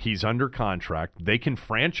draft. He's under contract. They can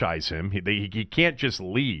franchise him. He can't just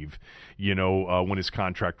leave, when his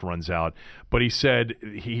contract runs out. But he said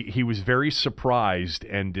he was very surprised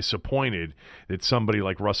and disappointed that somebody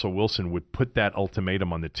like Russell Wilson would put that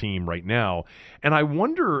ultimatum on the team right now. And I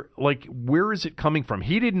wonder, where is it coming from?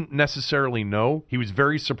 He didn't necessarily know. He was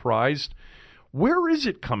very surprised. Where is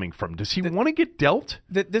it coming from? Does he want to get dealt?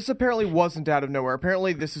 This apparently wasn't out of nowhere.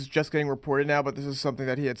 Apparently this is just getting reported now, but this is something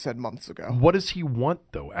that he had said months ago. What does he want,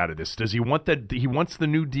 though, out of this? Does he want he wants the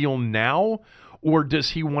new deal now, or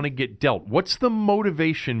does he want to get dealt? What's the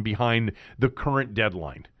motivation behind the current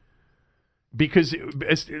deadline? Because,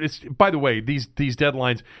 it's by the way, these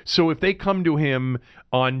deadlines, so if they come to him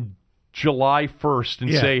on July 1st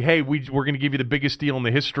and say, hey, we're going to give you the biggest deal in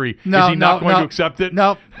the history. Is he not going to accept it?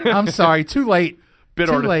 No, I'm sorry. Too late. Bit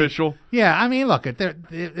Too artificial. Late. Yeah, I mean, look, if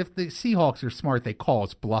the Seahawks are smart, they call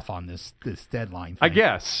us bluff on this deadline thing. I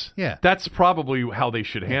guess. Yeah. That's probably how they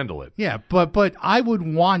should handle it. Yeah, but I would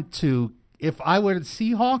want to, if I were the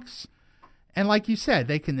Seahawks, and like you said,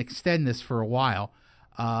 they can extend this for a while,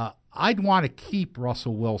 I'd want to keep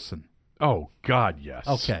Russell Wilson. Oh, God, yes.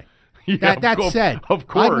 Okay. Yeah, that said, of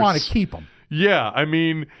course. I'd want to keep him. Yeah, I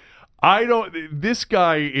mean, this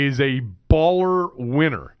guy is a baller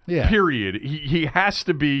winner. Yeah. Period. He has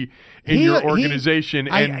to be in your organization.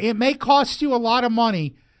 It may cost you a lot of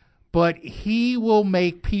money, but he will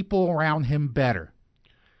make people around him better.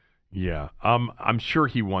 Yeah, I'm sure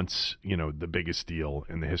he wants, the biggest deal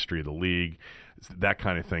in the history of the league, that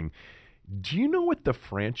kind of thing. Do you know what the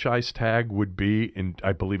franchise tag would be?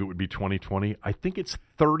 I believe it would be 2020. I think it's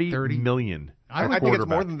 $30 million. I think it's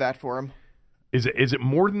more than that for him. Is it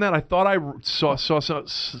more than that? I thought I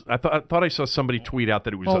saw somebody tweet out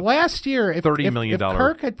that it was. Well, last year, if $30 million. If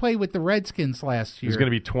Kirk had played with the Redskins last year, it was going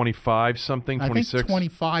to be 25 something, 26. I think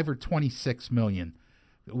 25 or 26 million.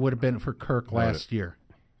 It would have been for Kirk last year.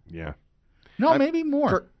 Yeah. No, maybe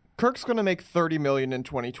more. Kirk's going to make $30 million in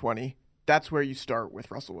 2020. That's where you start with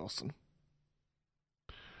Russell Wilson.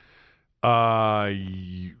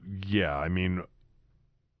 Yeah. I mean,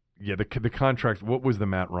 the contract. What was the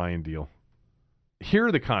Matt Ryan deal? Here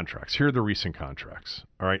are the contracts. Here are the recent contracts.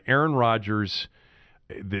 All right, Aaron Rodgers,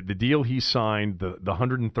 the deal he signed, the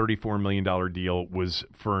 $134 million deal was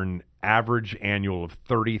for an average annual of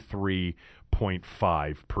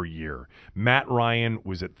 33.5 per year. Matt Ryan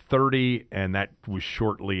was at 30, and that was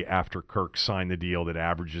shortly after Kirk signed the deal that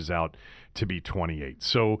averages out to be 28.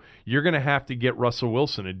 So you're going to have to get Russell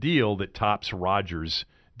Wilson a deal that tops Rodgers'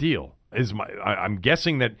 deal. I'm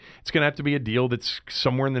guessing that it's going to have to be a deal that's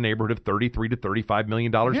somewhere in the neighborhood of $33 to $35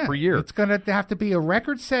 million per year. It's going to have to be a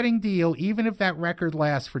record-setting deal, even if that record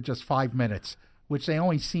lasts for just 5 minutes, which they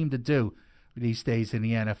only seem to do these days in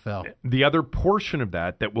the NFL. The other portion of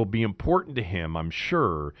that will be important to him, I'm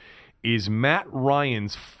sure, is Matt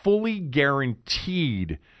Ryan's fully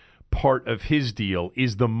guaranteed part of his deal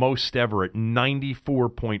is the most ever at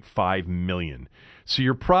 $94.5 million. So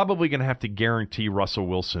you're probably going to have to guarantee Russell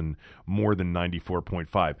Wilson more than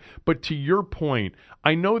 94.5. But to your point,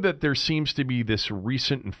 I know that there seems to be this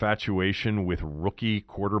recent infatuation with rookie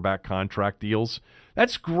quarterback contract deals.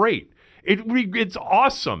 That's great. It's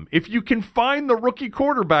awesome. If you can find the rookie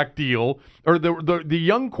quarterback deal or the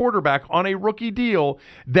young quarterback on a rookie deal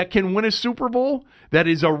that can win a Super Bowl, that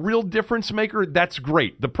is a real difference maker, that's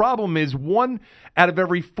great. The problem is 1 out of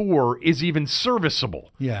every 4 is even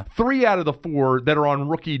serviceable. Yeah. 3 out of the 4 that are on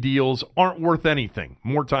rookie deals aren't worth anything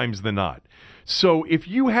more times than not. So if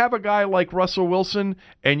you have a guy like Russell Wilson,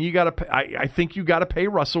 and you got to, I think you got to pay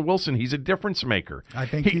Russell Wilson. He's a difference maker. I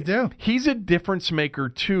think you do. He's a difference maker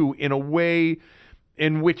too, in a way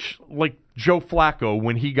in which, like Joe Flacco,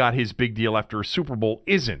 when he got his big deal after a Super Bowl,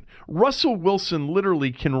 isn't. Russell Wilson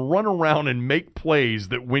literally can run around and make plays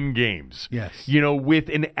that win games. Yes. With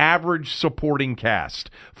an average supporting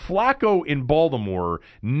cast. Flacco in Baltimore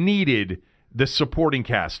needed the supporting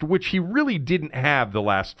cast, which he really didn't have the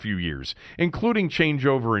last few years, including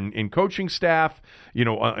changeover in coaching staff,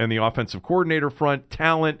 on the offensive coordinator front,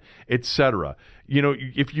 talent, etc.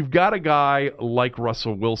 If you've got a guy like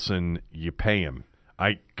Russell Wilson, you pay him.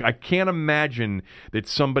 I can't imagine that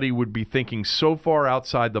somebody would be thinking so far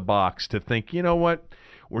outside the box to think, you know what,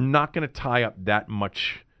 we're not going to tie up that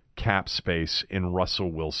much cap space in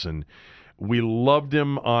Russell Wilson. We loved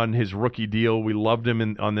him on his rookie deal. We loved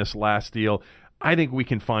him on this last deal. I think we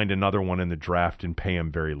can find another one in the draft and pay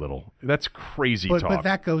him very little. That's crazy talk. But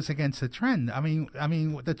that goes against the trend. I mean,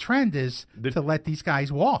 the trend is to let these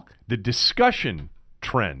guys walk. The discussion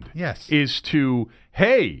trend, yes, is to,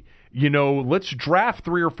 hey, let's draft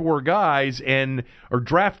 3 or 4 guys or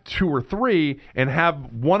draft 2 or 3 and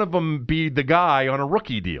have one of them be the guy on a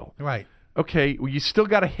rookie deal. Right. Okay, well, you still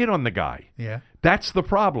got to hit on the guy. Yeah. That's the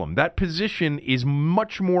problem. That position is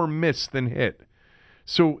much more miss than hit.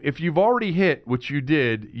 So if you've already hit, which you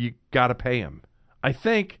did, you got to pay him. I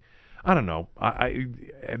think, I don't know,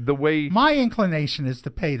 the way... My inclination is to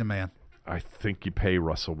pay the man. I think you pay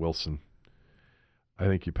Russell Wilson. I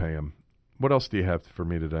think you pay him. What else do you have for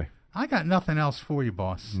me today? I got nothing else for you,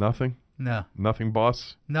 boss. Nothing? No. Nothing,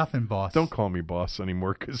 boss? Nothing, boss. Don't call me boss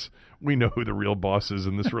anymore, because we know who the real boss is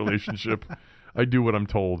in this relationship. I do what I'm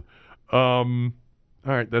told. All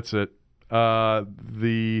right, that's it.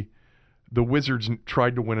 The Wizards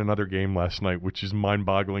tried to win another game last night, which is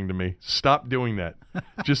mind-boggling to me. Stop doing that.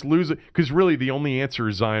 Just lose it. Because really, the only answer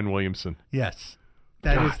is Zion Williamson. Yes.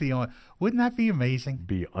 That is the only... Wouldn't that be amazing?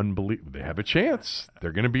 Be unbelievable. They have a chance.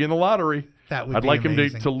 They're going to be in the lottery. That would I'd be like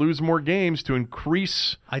amazing. them to lose more games to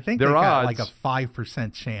increase I think their they got odds. like a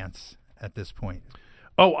 5% chance at this point.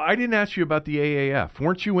 Oh, I didn't ask you about the AAF.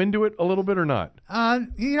 Weren't you into it a little bit or not?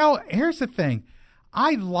 Here's the thing.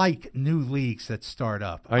 I like new leagues that start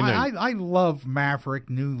up. I love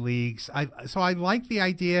Maverick new leagues. So I like the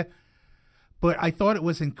idea, but I thought it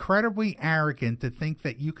was incredibly arrogant to think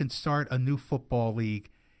that you can start a new football league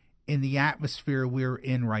in the atmosphere we're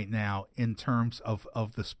in right now in terms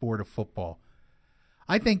of the sport of football.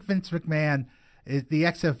 I think Vince McMahon, the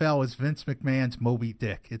XFL is Vince McMahon's Moby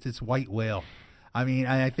Dick. It's his white whale. I mean,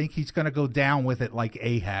 I think he's going to go down with it like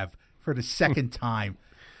Ahab for the second time.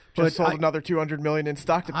 Just sold another $200 million in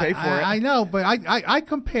stock to pay for it. I know, but I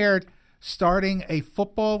compared starting a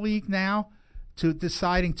football league now to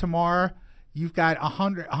deciding tomorrow you've got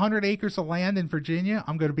 100 acres of land in Virginia.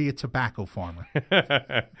 I'm going to be a tobacco farmer.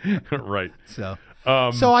 Right. So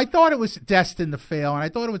I thought it was destined to fail, and I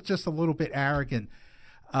thought it was just a little bit arrogant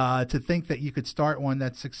to think that you could start one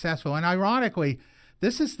that's successful. And ironically,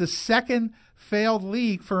 this is the second failed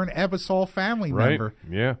league for an Ebersol family member.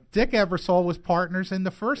 Yeah. Dick Ebersol was partners in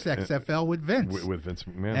the first XFL with Vince. With Vince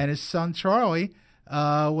McMahon. And his son Charlie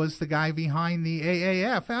was the guy behind the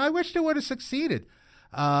AAF. And I wish they would have succeeded.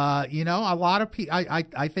 A lot of people.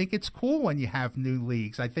 I think it's cool when you have new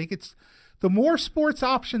leagues. I think it's the more sports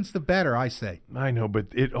options, the better. I say. I know, but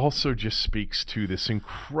it also just speaks to this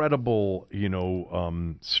incredible,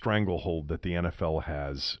 stranglehold that the NFL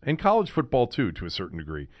has, and college football too, to a certain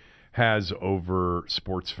degree, has over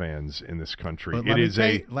sports fans in this country.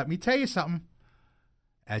 Let me tell you something.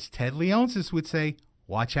 As Ted Leonsis would say,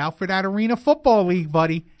 watch out for that Arena Football League,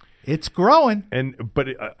 buddy. It's growing. But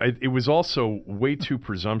it was also way too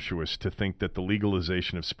presumptuous to think that the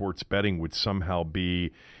legalization of sports betting would somehow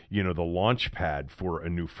be, the launch pad for a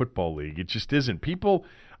new football league. It just isn't.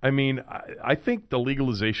 I think the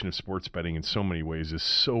legalization of sports betting in so many ways is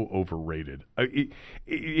so overrated.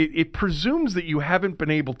 It presumes that you haven't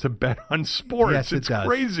been able to bet on sports. Yes, it's it does.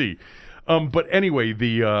 Crazy. But anyway,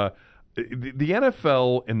 the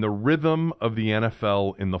NFL and the rhythm of the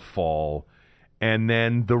NFL in the fall, and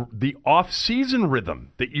then the off-season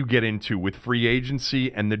rhythm that you get into with free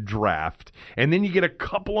agency and the draft, and then you get a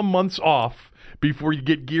couple of months off before you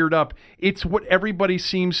get geared up. It's what everybody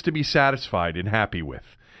seems to be satisfied and happy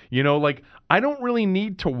with. Like, I don't really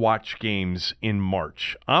need to watch games in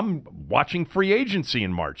March. I'm watching free agency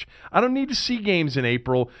in March. I don't need to see games in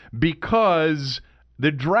April because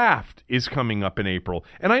the draft is coming up in April.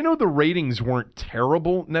 And I know the ratings weren't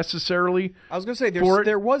terrible necessarily. I was going to say,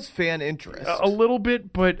 there was fan interest. A little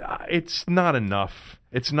bit, but it's not enough.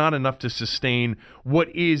 It's not enough to sustain what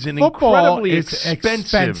is an incredibly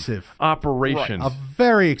expensive operation. Right. A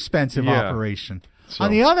very expensive operation. So.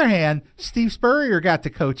 On the other hand, Steve Spurrier got to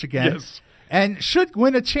coach again. Yes. And should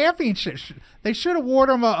win a championship. They should award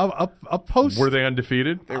him a post. Were they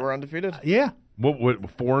undefeated? They were undefeated. Yeah. What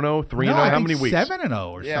 4-0, 3-0? No, How many weeks? 7-0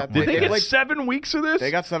 or something. Did they get 7 weeks of this?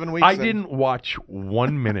 They got 7 weeks. I didn't watch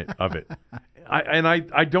 1 minute of it.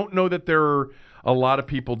 I don't know that there are a lot of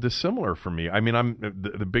people dissimilar from me. I mean, I'm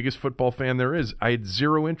the biggest football fan there is. I had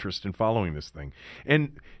zero interest in following this thing.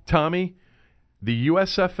 And Tommy, the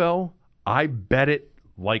USFL, I bet it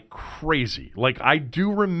like crazy. Like, I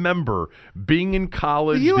do remember being in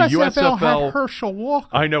college. The USFL had Herschel Walker.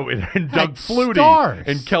 I know, and Doug Flutie stars.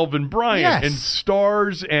 And Kelvin Bryant and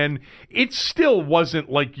stars, and it still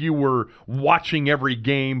wasn't like you were watching every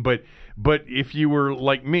game, but if you were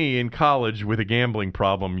like me in college with a gambling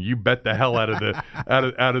problem, you bet the hell out of the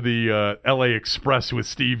out of the LA Express with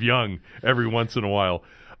Steve Young every once in a while.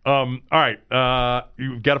 All right,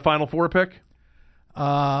 you've got a Final Four pick?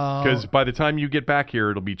 Because by the time you get back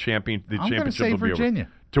here, it'll be championship. I'm going to say Virginia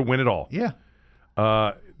to win it all. Yeah.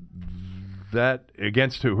 That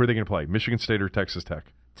against who? Who are they going to play? Michigan State or Texas Tech?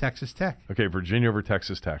 Texas Tech. Okay, Virginia over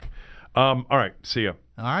Texas Tech. All right, see ya.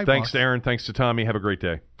 All right. Thanks boss. to Aaron. Thanks to Tommy. Have a great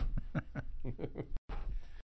day.